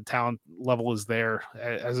that the talent level is there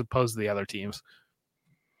as opposed to the other teams.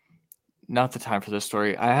 Not the time for this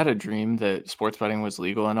story. I had a dream that sports betting was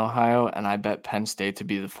legal in Ohio, and I bet Penn State to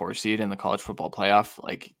be the 4 seed in the college football playoff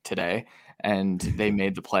like today. And they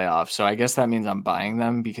made the playoff. So I guess that means I'm buying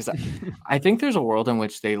them because I think there's a world in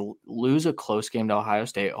which they lose a close game to Ohio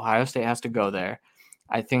State. Ohio State has to go there.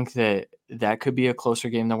 I think that could be a closer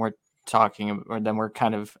game than we're talking or than we're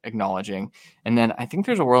kind of acknowledging. And then I think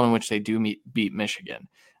there's a world in which they do beat Michigan.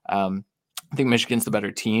 I think Michigan's the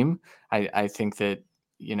better team. I think that,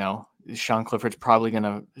 Sean Clifford's probably going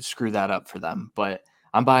to screw that up for them, but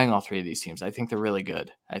I'm buying all 3 of these teams. I think they're really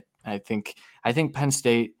good. I think Penn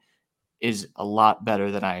State is a lot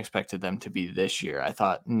better than I expected them to be this year. I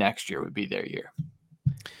thought next year would be their year.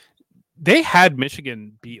 they had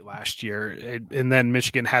Michigan beat last year, and then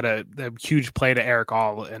Michigan had a huge play to Eric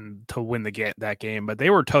All and to win that game. But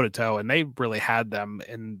they were toe to toe, and they really had them.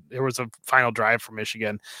 And there was a final drive for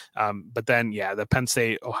Michigan. But then, the Penn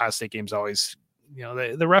State Ohio State game's always,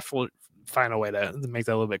 the ref will find a way to make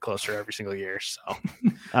that a little bit closer every single year. So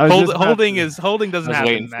holding doesn't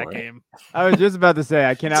happen in that game. I was just about to say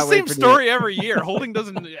I cannot wait. Same story every year. Holding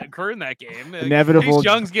doesn't occur in that game. Inevitable. Chase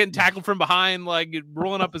Young's getting tackled from behind, like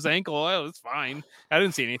rolling up his ankle. Oh, it's fine. I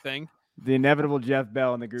didn't see anything. The inevitable Jeff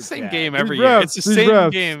Bell in the group. Same game every year. It's the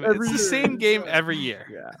same game. It's the same game every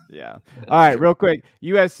year. Yeah. All right, real quick.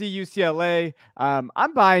 USC, UCLA.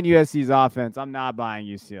 I'm buying USC's offense. I'm not buying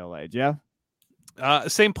UCLA. Jeff?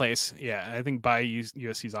 Same place. Yeah, I think by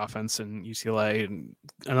USC's offense and UCLA, and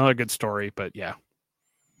another good story, but yeah.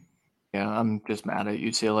 Yeah, I'm just mad at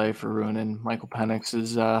UCLA for ruining Michael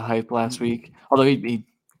Penix's hype last week. Although he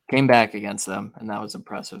came back against them, and that was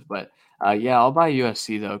impressive. But I'll buy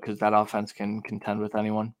USC though, because that offense can contend with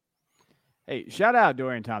anyone. Hey, shout out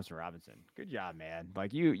Dorian Thompson-Robinson. Good job, man.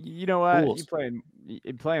 Like you know what?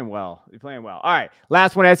 You're playing well. You're playing well. All right.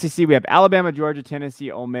 Last one, SEC. We have Alabama, Georgia,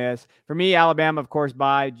 Tennessee, Ole Miss. For me, Alabama, of course,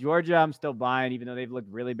 buy. Georgia, I'm still buying, even though they've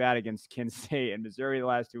looked really bad against Kent State and Missouri the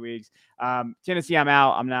last 2 weeks. Tennessee, I'm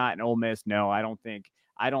out. I'm not. And Ole Miss, no, I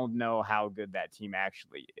don't know how good that team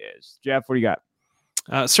actually is. Jeff, what do you got?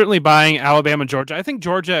 Certainly buying Alabama, Georgia. I think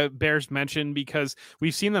Georgia bears mention because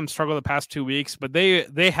we've seen them struggle the past 2 weeks, but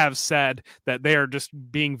they have said that they are just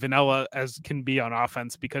being vanilla as can be on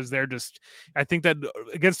offense because they're just, I think that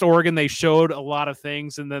against Oregon, they showed a lot of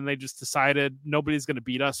things and then they just decided nobody's going to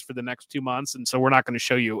beat us for the next 2 months. And so we're not going to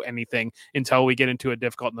show you anything until we get into a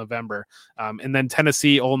difficult November. And then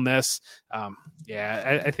Tennessee, Ole Miss.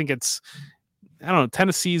 I think it's, I don't know.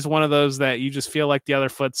 Tennessee's one of those that you just feel like the other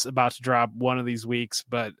foot's about to drop one of these weeks,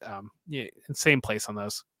 but same place on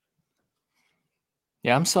those.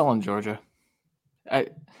 Yeah, I'm selling Georgia.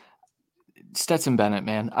 Stetson Bennett,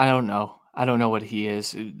 man. I don't know what he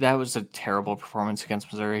is. That was a terrible performance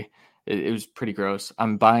against Missouri. It was pretty gross.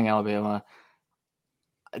 I'm buying Alabama.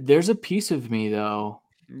 There's a piece of me though.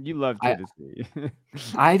 You love Tennessee.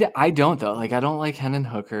 I don't though. Like I don't like Hendon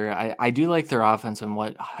Hooker. I do like their offense and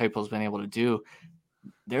what Heupel's been able to do.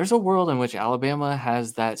 There's a world in which Alabama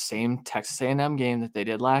has that same Texas A&M game that they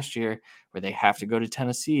did last year, where they have to go to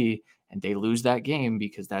Tennessee and they lose that game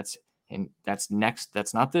because that's next.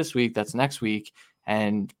 That's not this week. That's next week.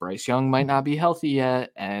 And Bryce Young might not be healthy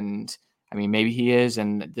yet. And I mean, maybe he is.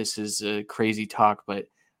 And this is a crazy talk, but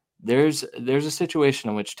there's a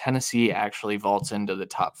situation in which Tennessee actually vaults into the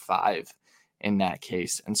top 5 in that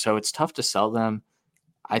case. And so it's tough to sell them.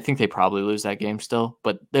 I think they probably lose that game still,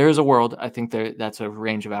 but there is a world. I think that's a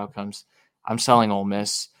range of outcomes. I'm selling Ole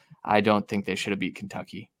Miss. I don't think they should have beat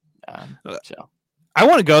Kentucky. So I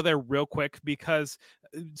want to go there real quick because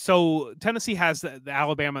so Tennessee has the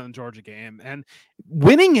Alabama and Georgia game, and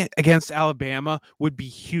winning against Alabama would be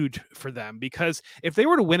huge for them because if they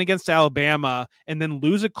were to win against Alabama and then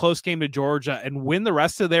lose a close game to Georgia and win the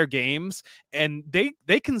rest of their games, and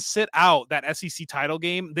they can sit out that SEC title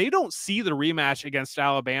game, they don't see the rematch against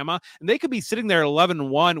Alabama, and they could be sitting there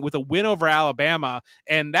 11-1 with a win over Alabama,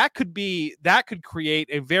 and that could create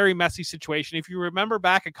a very messy situation. If you remember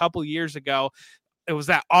back a couple years ago, it was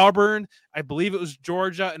that Auburn, I believe it was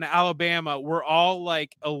Georgia and Alabama were all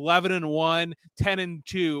like 11-1,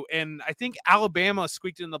 10-2. And I think Alabama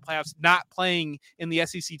squeaked in the playoffs, not playing in the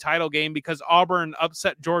SEC title game because Auburn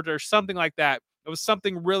upset Georgia or something like that. It was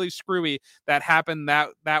something really screwy that happened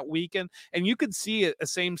that weekend. And you could see a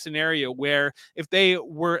same scenario where if they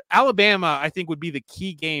were Alabama, I think would be the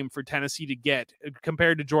key game for Tennessee to get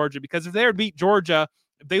compared to Georgia, because if they would beat Georgia,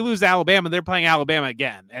 if they lose to Alabama, they're playing Alabama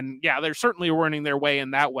again. And yeah, they're certainly winning their way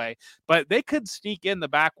in that way, but they could sneak in the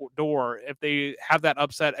back door if they have that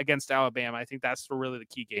upset against Alabama. I think that's really the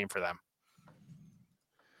key game for them.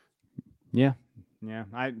 Yeah.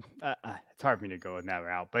 It's hard for me to go in that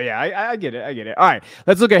route, but yeah, I get it. All right,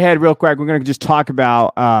 let's look ahead real quick. We're going to just talk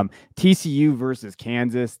about TCU versus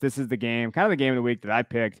Kansas. This is the game, kind of the game of the week that I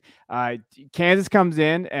picked. Kansas comes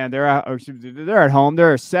in and they're at home.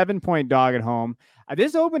 They're a 7-point dog at home.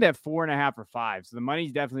 This opened at 4.5 or 5, so the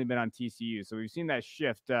money's definitely been on TCU. So we've seen that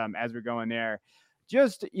shift as we're going there.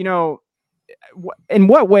 Just, in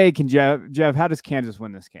what way can Jeff, how does Kansas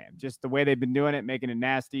win this game? Just the way they've been doing it, making it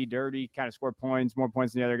nasty, dirty, kind of score points, more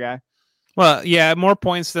points than the other guy? Well, yeah, more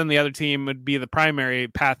points than the other team would be the primary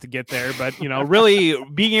path to get there. But, really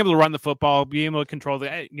being able to run the football, being able to control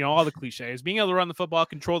all the cliches, being able to run the football,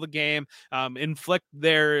 control the game, inflict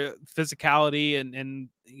their physicality and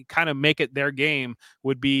kind of make it their game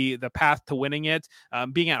would be the path to winning it.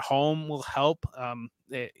 Being at home will help, kind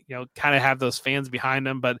of have those fans behind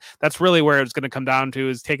them. But that's really where it's going to come down to,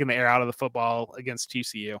 is taking the air out of the football against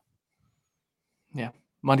TCU. Yeah.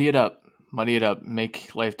 Muddy it up,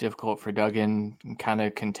 make life difficult for Duggan, and kind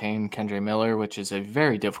of contain Kendre Miller, which is a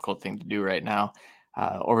very difficult thing to do right now.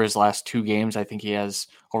 Over his last 2 games, I think he has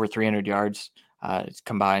over 300 yards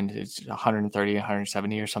combined. It's 130,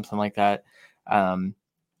 170 or something like that.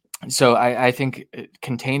 So I think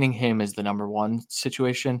containing him is the number one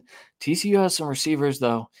situation. TCU has some receivers,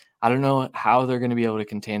 though. I don't know how they're going to be able to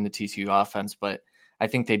contain the TCU offense, but I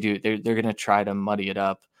think they do. They're going to try to muddy it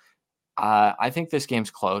up. I think this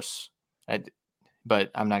game's close,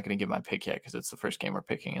 but I'm not going to give my pick yet because it's the first game we're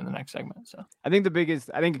picking in the next segment. So I think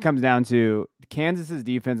it comes down to Kansas's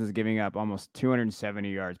defense is giving up almost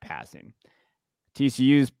 270 yards passing.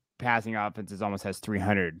 TCU's passing offense almost has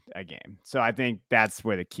 300 a game. So I think that's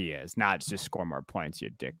where the key is, not just score more points,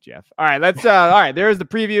 you dick, Jeff. All right, all right, there's the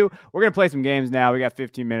preview. We're going to play some games now. We got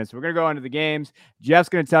 15 minutes. We're going to go into the games. Jeff's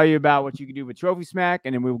going to tell you about what you can do with Trophy Smack,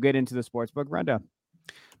 and then we will get into the sportsbook rundown.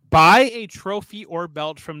 Buy a trophy or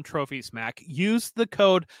belt from Trophy Smack. Use the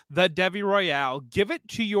code The Devy Royale. Give it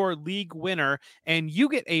to your league winner, and you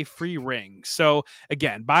get a free ring. So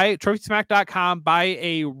again, buy TrophySmack.com. Buy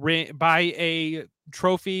a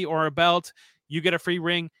trophy or a belt. You get a free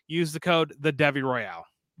ring. Use the code The Devy Royale.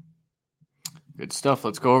 Good stuff.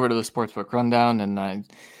 Let's go over to the sportsbook rundown, and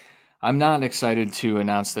I'm not excited to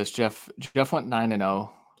announce this. Jeff went 9-0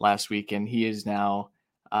 last week, and he is now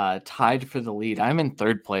tied for the lead. I'm in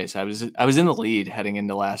third place. I was in the lead heading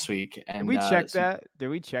into last week. And did we check that? Did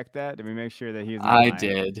we check that? Did we make sure that he was?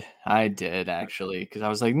 I did actually, because I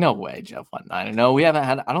was like, no way, Jeff went 9-0. We haven't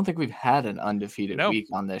had. I don't think we've had an undefeated week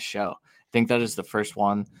on this show. I think that is the first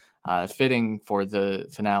one, fitting for the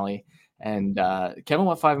finale. And Kevin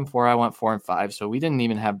went 5-4. I went 4-5. So we didn't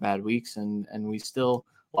even have bad weeks, and we still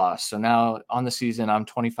lost. So now on the season, I'm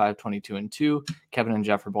 25, 22-2. Kevin and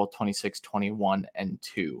Jeff are both 26,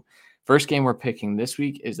 21-2. First game we're picking this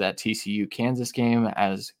week is that TCU Kansas game.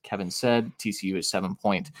 As Kevin said, TCU is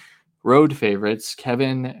 7-point road favorites.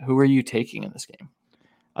 Kevin, who are you taking in this game?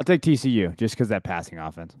 I'll take TCU just because that passing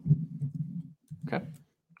offense. Okay.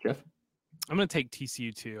 Jeff? I'm going to take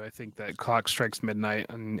TCU too. I think that clock strikes midnight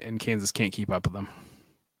and Kansas can't keep up with them.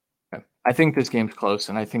 I think this game's close,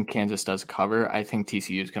 and I think Kansas does cover. I think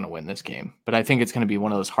TCU is going to win this game, but I think it's going to be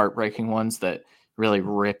one of those heartbreaking ones that really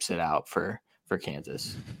rips it out for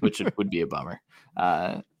Kansas, which would be a bummer.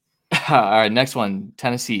 All right, next one,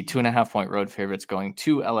 Tennessee, 2.5-point road favorites going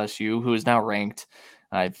to LSU, who is now ranked.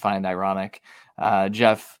 I find ironic.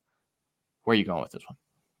 Jeff, where are you going with this one?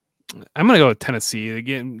 I'm going to go with Tennessee.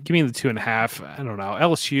 Again, give me the 2.5. I don't know.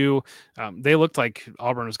 LSU, they looked like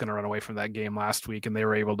Auburn was going to run away from that game last week, and they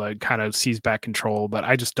were able to kind of seize back control. But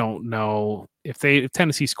I just don't know if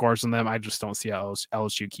Tennessee scores on them. I just don't see how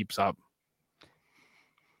LSU keeps up.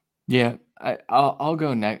 Yeah, I'll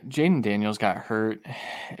go next. Jaden Daniels got hurt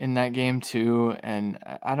in that game too, and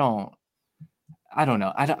I don't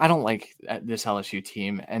know. I don't like this LSU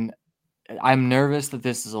team, and I'm nervous that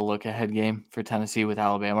this is a look-ahead game for Tennessee with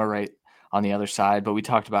Alabama right on the other side, but we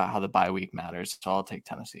talked about how the bye week matters, so I'll take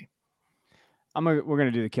Tennessee. We're going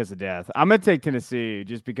to do the kiss of death. I'm going to take Tennessee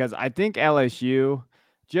just because I think LSU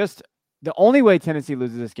the only way Tennessee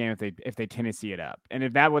loses this game if they Tennessee it up. And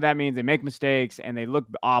what that means, they make mistakes and they look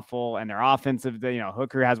awful and they're offensive.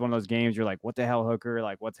 Hooker has one of those games. You're like, what the hell, Hooker?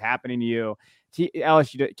 Like, what's happening to you?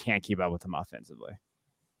 LSU can't keep up with them offensively.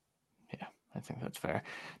 Yeah, I think that's fair.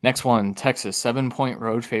 Next one, Texas, 7-point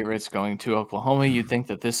road favorites going to Oklahoma. You'd think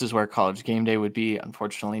that this is where College Game Day would be.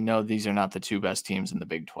 Unfortunately, no, these are not the two best teams in the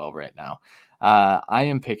Big 12 right now. I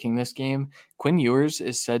am picking this game. Quinn Ewers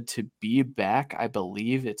is said to be back. I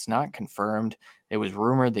believe it's not confirmed. It was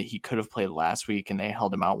rumored that he could have played last week and they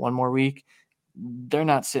held him out one more week. They're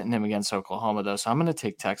not sitting him against Oklahoma, though. So I'm going to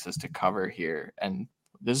take Texas to cover here. And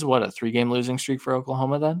this is what, a 3-game losing streak for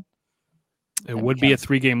Oklahoma then? It would be a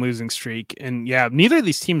 3-game losing streak. And yeah, neither of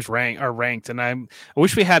these teams are ranked. And I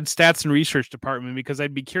wish we had stats and research department because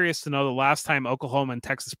I'd be curious to know the last time Oklahoma and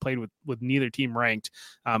Texas played with neither team ranked.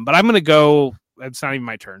 But I'm going to go. It's not even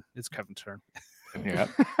my turn. It's Kevin's turn. Yeah.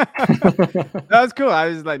 That was cool. I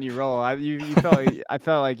was just letting you roll. I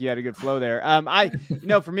felt like you had a good flow there.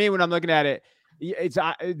 For me, when I'm looking at it, It's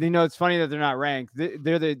it's funny that they're not ranked.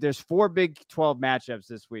 There's 4 Big 12 matchups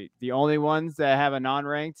this week. The only ones that have a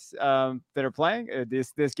non-ranked that are playing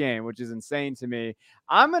this game, which is insane to me.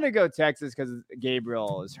 I'm gonna go Texas because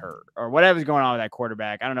Gabriel is hurt or whatever's going on with that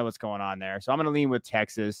quarterback. I don't know what's going on there, so I'm gonna lean with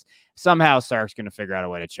Texas. Somehow Sark's gonna figure out a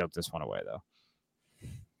way to choke this one away, though.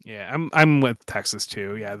 Yeah, I'm with Texas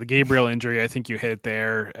too. Yeah, the Gabriel injury, I think you hit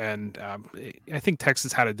there, and I think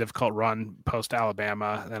Texas had a difficult run post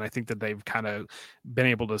Alabama, and I think that they've kind of been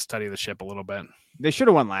able to study the ship a little bit. They should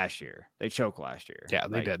have won last year. They choked last year. Yeah,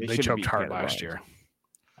 they did. They choked hard last year.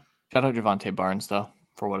 Shout out Javonte Barnes though,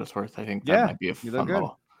 for what it's worth. I think that might be a fun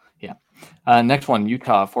little. Yeah. Next one,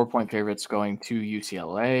 Utah 4-point favorites going to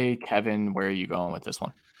UCLA. Kevin, where are you going with this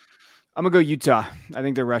one? I'm going to go Utah. I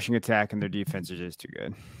think their rushing attack and their defense are just too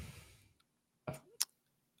good.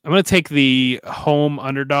 I'm going to take the home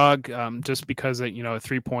underdog just because, a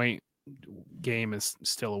 3-point game is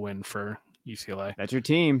still a win for UCLA. That's your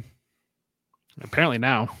team. Apparently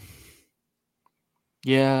now.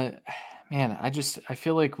 Yeah, man, I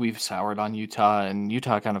feel like we've soured on Utah, and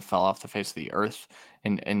Utah kind of fell off the face of the earth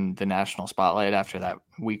in the national spotlight after that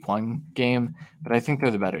week 1 game. But I think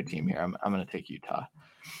they're the better team here. I'm going to take Utah.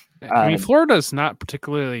 I mean, Florida's not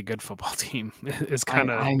particularly a good football team. It's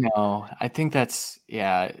kind of. I know. I think that's.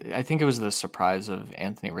 Yeah. I think it was the surprise of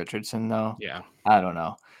Anthony Richardson, though. Yeah. I don't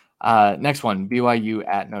know. Next one, BYU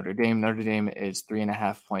at Notre Dame. Notre Dame is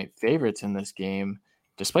 3.5-point favorites in this game,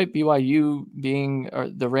 despite BYU being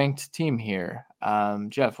the ranked team here.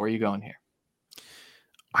 Jeff, where are you going here?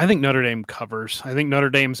 I think Notre Dame covers. I think Notre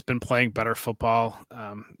Dame's been playing better football,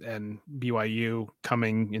 and BYU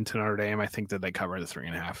coming into Notre Dame, I think that they cover the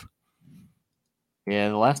 3.5. Yeah,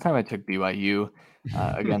 the last time I took BYU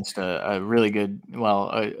against a really good,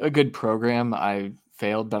 a good program, I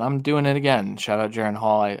failed, but I'm doing it again. Shout out Jaron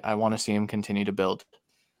Hall. I want to see him continue to build.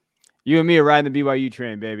 You and me are riding the BYU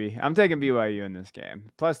train, baby. I'm taking BYU in this game.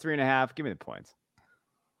 Plus 3.5. Give me the points.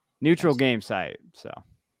 Neutral game site, so.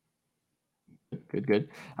 Good.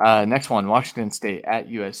 Next one, Washington State at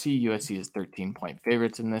USC. USC is 13-point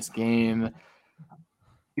favorites in this game.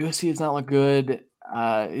 USC has not looked good.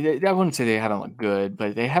 I wouldn't say they haven't looked good,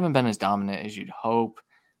 but they haven't been as dominant as you'd hope.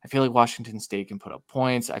 I feel like Washington State can put up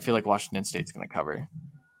points. I feel like Washington State's going to cover.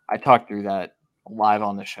 I talked through that live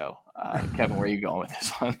on the show. Kevin, where are you going with this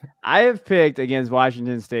one? I have picked against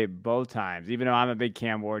Washington State both times, even though I'm a big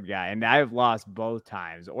Cam Ward guy, and I've lost both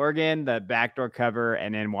times. Oregon, the backdoor cover,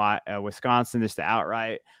 and then Wisconsin, just the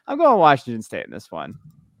outright. I'm going Washington State in this one.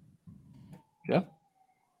 Yeah.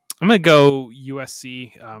 I'm going to go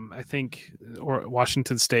USC. I think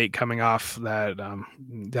Washington State coming off that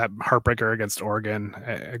heartbreaker against Oregon.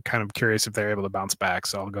 I'm kind of curious if they're able to bounce back,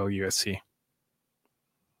 so I'll go USC.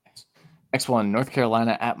 Next one, North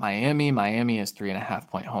Carolina at Miami. Miami is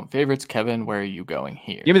 3.5-point home favorites. Kevin, where are you going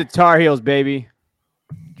here? Give me the Tar Heels, baby.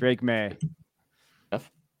 Drake May. Jeff?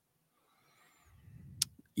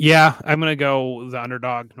 Yeah, I'm going to go the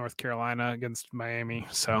underdog, North Carolina against Miami.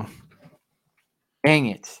 So, dang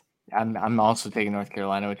it. I'm also taking North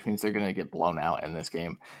Carolina, which means they're going to get blown out in this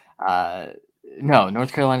game. No,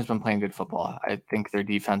 North Carolina's been playing good football. I think their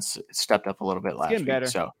defense stepped up a little bit last week. Better.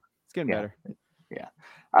 So it's getting better. Yeah.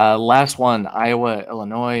 Last one, Iowa,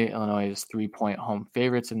 Illinois. Illinois is 3-point home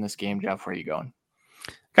favorites in this game. Jeff, where are you going?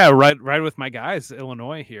 Got right with my guys,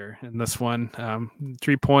 Illinois here in this one.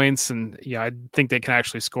 3 points, and yeah, I think they can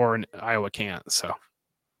actually score, and Iowa can't. So,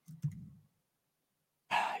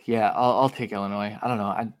 yeah, I'll take Illinois. I don't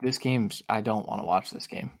know. This game, I don't want to watch this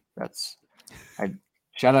game.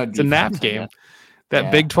 Shout out. It's a nap game.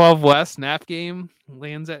 That Big 12 West nap game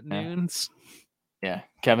lands at noon. Yeah,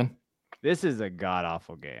 Kevin. This is a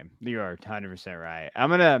god-awful game. You are 100% right.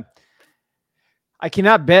 I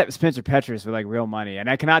cannot bet Spencer Petras with real money, and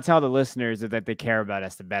I cannot tell the listeners that they care about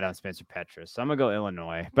us to bet on Spencer Petras. So I'm going to go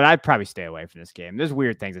Illinois, but I'd probably stay away from this game. There's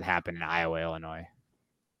weird things that happen in Iowa, Illinois.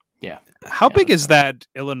 Yeah. How big is that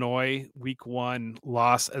Illinois week 1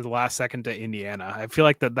 loss at the last second to Indiana? I feel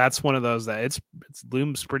like that's one of those that it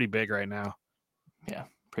looms pretty big right now. Yeah.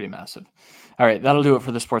 Pretty massive. All right, that'll do it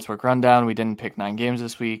for the Sportsbook Rundown. We didn't pick 9 games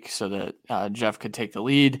this week so that Jeff could take the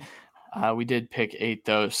lead. We did pick 8,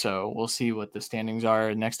 though, so we'll see what the standings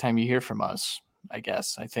are next time you hear from us, I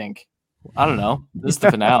guess. I don't know. This is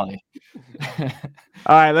the finale.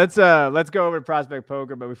 All right, let's go over to Prospect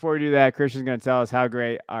Poker. But before we do that, Christian's going to tell us how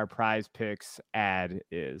great our Prize Picks ad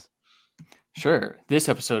is. Sure. This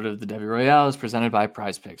episode of the Devy Royale is presented by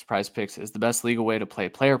Prize Picks. Prize Picks is the best legal way to play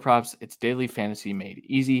player props. It's daily fantasy made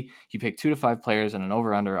easy. You pick 2 to 5 players and an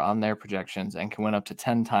over-under on their projections and can win up to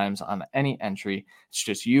 10 times on any entry. It's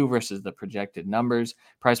just you versus the projected numbers.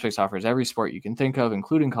 Prize Picks offers every sport you can think of,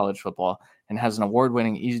 including college football, and has an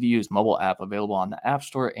award-winning, easy-to-use mobile app available on the App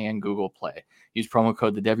Store and Google Play. Use promo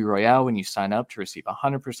code The Devy Royale when you sign up to receive a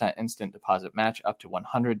 100% instant deposit match up to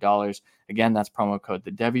 $100. Again, that's promo code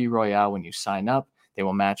The Devy Royale when you sign up. They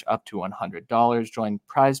will match up to $100. Join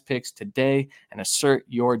Prize Picks today and assert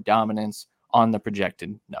your dominance on the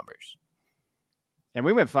projected numbers. And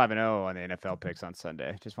we went 5-0 on the NFL picks on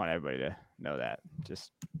Sunday. Just want everybody to know that.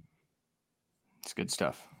 It's good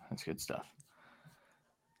stuff. That's good stuff.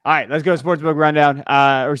 All right, let's go Sportsbook Rundown.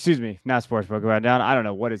 Or excuse me, not Sportsbook Rundown. I don't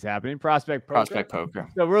know what is happening. Prospect Poker.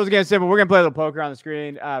 So rules again simple. We're going to play a little poker on the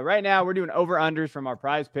screen. Right now, we're doing over-unders from our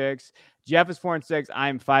prize picks. Jeff is 4-6.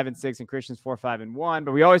 I'm 5-6, and Christian's 4-5-1.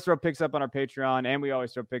 But we always throw picks up on our Patreon, and we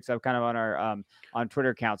always throw picks up kind of on our on Twitter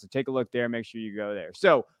account. So take a look there. Make sure you go there.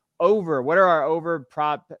 So over. What are our over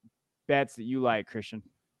prop bets that you like, Christian?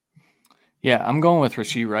 Yeah, I'm going with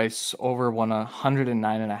Rashee Rice over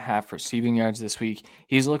 109.5 receiving yards this week.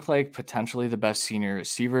 He's looked like potentially the best senior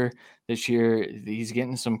receiver this year. He's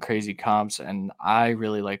getting some crazy comps, and I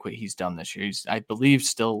really like what he's done this year. He's, I believe,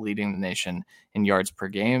 still leading the nation in yards per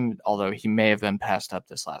game, although he may have been passed up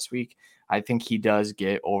this last week. I think he does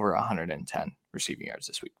get over 110 receiving yards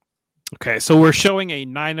this week. Okay, so we're showing a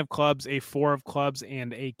 9 of clubs, a 4 of clubs,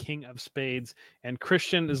 and a king of spades. And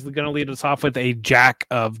Christian is going to lead us off with a jack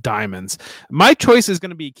of diamonds. My choice is going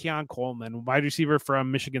to be Keon Coleman, wide receiver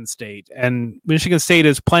from Michigan State. And Michigan State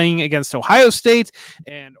is playing against Ohio State,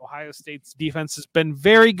 and Ohio State's defense has been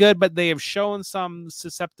very good, but they have shown some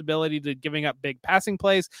susceptibility to giving up big passing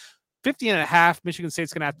plays. 50.5, Michigan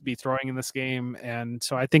State's going to have to be throwing in this game. And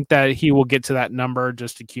so I think that he will get to that number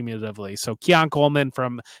just accumulatively. So Keon Coleman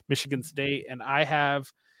from Michigan State, and I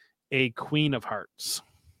have a queen of hearts.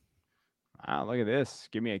 Wow, look at this.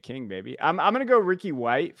 Give me a king, baby. I'm going to go Ricky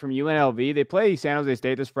White from UNLV. They play San Jose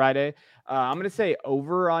State this Friday. I'm going to say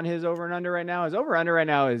over on his over and under right now. His over under right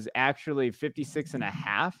now is actually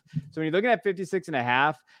 56.5. So when you're looking at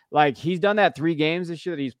 56.5, like he's done that 3 games this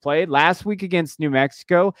year that he's played. Last week against New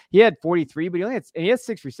Mexico, he had 43, but he had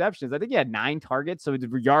 6 receptions. I think he had 9 targets, so the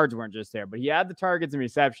yards weren't just there, but he had the targets and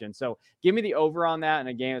receptions. So give me the over on that in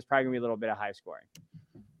a game that's probably going to be a little bit of high scoring.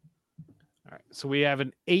 All right, so we have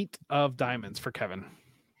an 8 of diamonds for Kevin.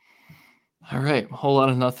 All right, a whole lot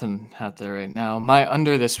of nothing out there right now. My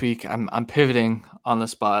under this week, I'm pivoting on the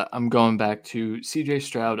spot. I'm going back to CJ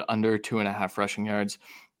Stroud under 2.5 rushing yards.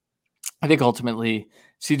 I think ultimately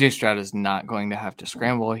CJ Stroud is not going to have to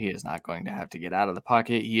scramble. He is not going to have to get out of the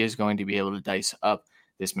pocket. He is going to be able to dice up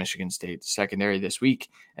this Michigan State secondary this week.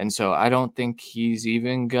 And so I don't think he's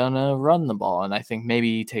even going to run the ball. And I think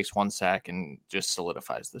maybe he takes 1 sack and just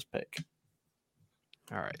solidifies this pick.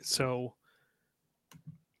 All right, so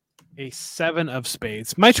a 7 of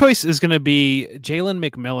spades. My choice is going to be Jalen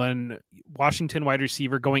McMillan, Washington wide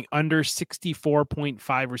receiver, going under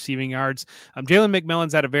 64.5 receiving yards. Jalen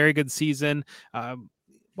McMillan's had a very good season.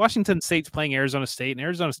 Washington State's playing Arizona State, and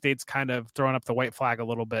Arizona State's kind of throwing up the white flag a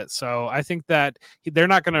little bit. So I think that they're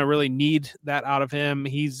not going to really need that out of him.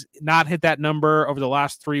 He's not hit that number over the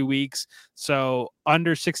last 3 weeks. So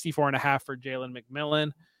under 64.5 for Jalen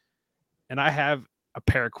McMillan. And I have a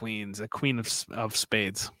pair of queens, a queen of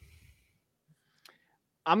spades.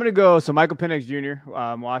 I'm going to go, so Michael Penix Jr.,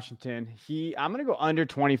 Washington, I'm going to go under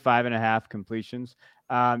 25.5 completions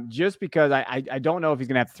just because I don't know if he's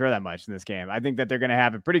going to have to throw that much in this game. I think that they're going to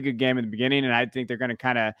have a pretty good game in the beginning, and I think they're going to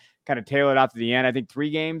kind of tailor it off to the end. I think 3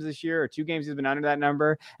 games this year or 2 games he's been under that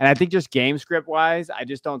number. And I think just game script wise, I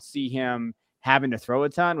just don't see him having to throw a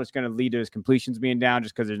ton, which is going to lead to his completions being down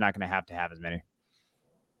just because there's not going to have as many.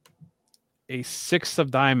 A 6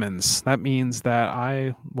 of diamonds. That means that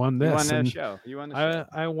I won this. You won the show.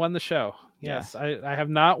 I won the show. Yes, yeah. I have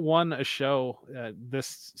not won a show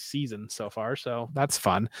this season so far, so that's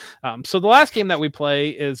fun. So the last game that we play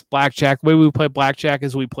is blackjack. The way we play blackjack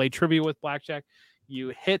is we play trivia with blackjack.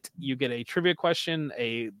 You get a trivia question.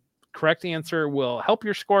 A correct answer will help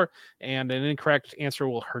your score, and an incorrect answer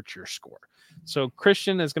will hurt your score. So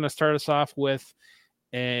Christian is going to start us off with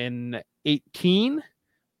an 18.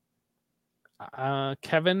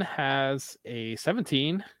 Kevin has a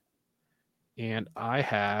 17, and I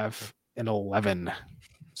have an 11.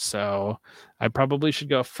 So I probably should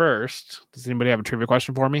go first. Does anybody have a trivia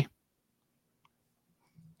question for me?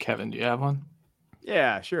 Kevin, do you have one?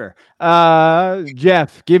 Yeah, sure.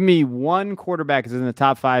 Jeff, give me one quarterback is in the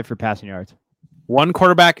top 5 for passing yards. One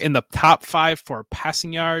quarterback in the top 5 for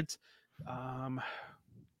passing yards.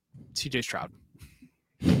 CJ Stroud.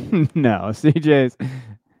 No, CJ's.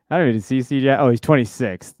 I don't even see CJ. Oh, he's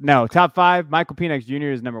 26. No, top 5. Michael Penix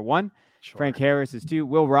Jr. is number 1. Sure. Frank Harris is 2.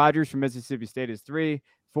 Will Rogers from Mississippi State is 3.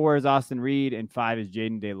 4 is Austin Reed, and 5 is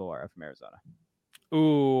Jaden DeLora from Arizona.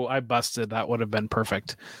 Ooh, I busted. That would have been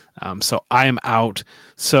perfect. So I am out.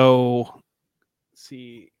 So let's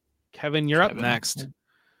see, Kevin, you're up next.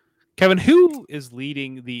 Kevin, who is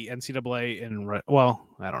leading the NCAA in? Well,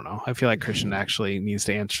 I don't know. I feel like Christian actually needs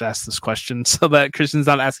to ask this question so that Christian's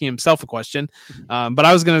not asking himself a question. But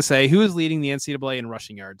I was going to say, who is leading the NCAA in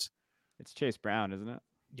rushing yards? It's Chase Brown, isn't it?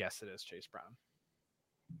 Yes, it is Chase Brown.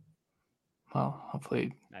 Well,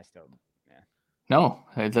 hopefully. Nice dope. Yeah. No,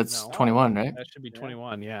 that's 21, right? That should be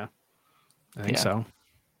 21. Yeah, I think so.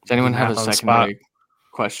 Does anyone have a on the secondary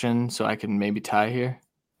question so I can maybe tie here?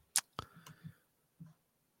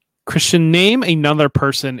 Christian, name another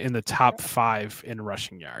person in the top 5 in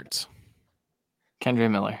rushing yards. Kendre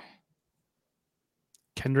Miller.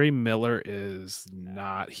 Kendre Miller is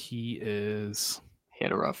not. He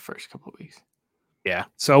had a rough first couple of weeks. Yeah.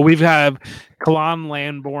 So we've had Kalan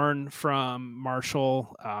Lamborn from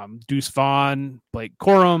Marshall, Deuce Vaughn, Blake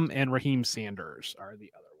Corum, and Raheem Sanders are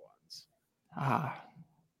the other ones.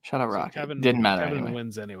 Shout out Rocket. Kevin, Didn't matter Kevin anyway.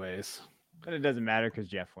 wins anyways. But it doesn't matter because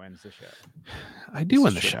Jeff wins the show. I do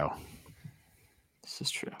win the show. This is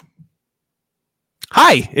true.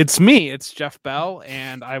 Hi, it's me. It's Jeff Bell,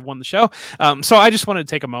 and I won the show. So I just wanted to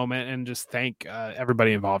take a moment and just thank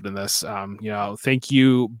everybody involved in this. Thank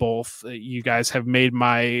you both. You guys have made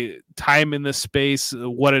my time in this space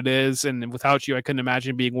what it is, and without you, I couldn't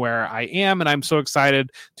imagine being where I am. And I'm so excited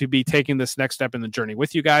to be taking this next step in the journey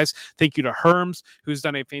with you guys. Thank you to Herms, who's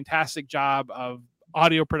done a fantastic job of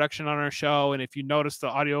audio production on our show. And if you notice, the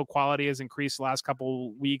audio quality has increased the last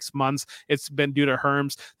couple weeks, months. It's been due to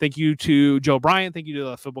Herms. Thank you to Joe Bryant. Thank you to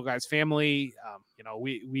the Football Guys family.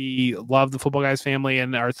 We love the Football Guys family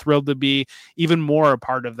and are thrilled to be even more a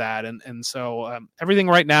part of that. And so everything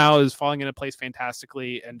right now is falling into place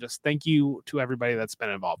fantastically. And just thank you to everybody that's been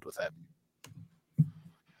involved with it.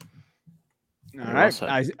 All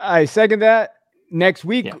right. I second that. Next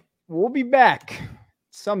week, we'll be back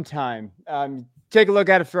sometime. Take a look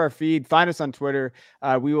at it for our feed. Find us on Twitter.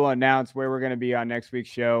 We will announce where we're going to be on next week's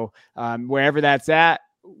show. Wherever that's at,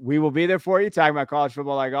 we will be there for you, talking about college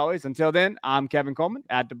football like always. Until then, I'm Kevin Coleman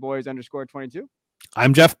at DuBois_22.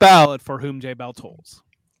 I'm Jeff Bell at For Whom J Bell Tolls.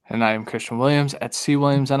 And I am Christian Williams at C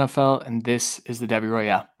Williams NFL, and this is the Debbie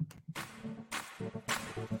Royale.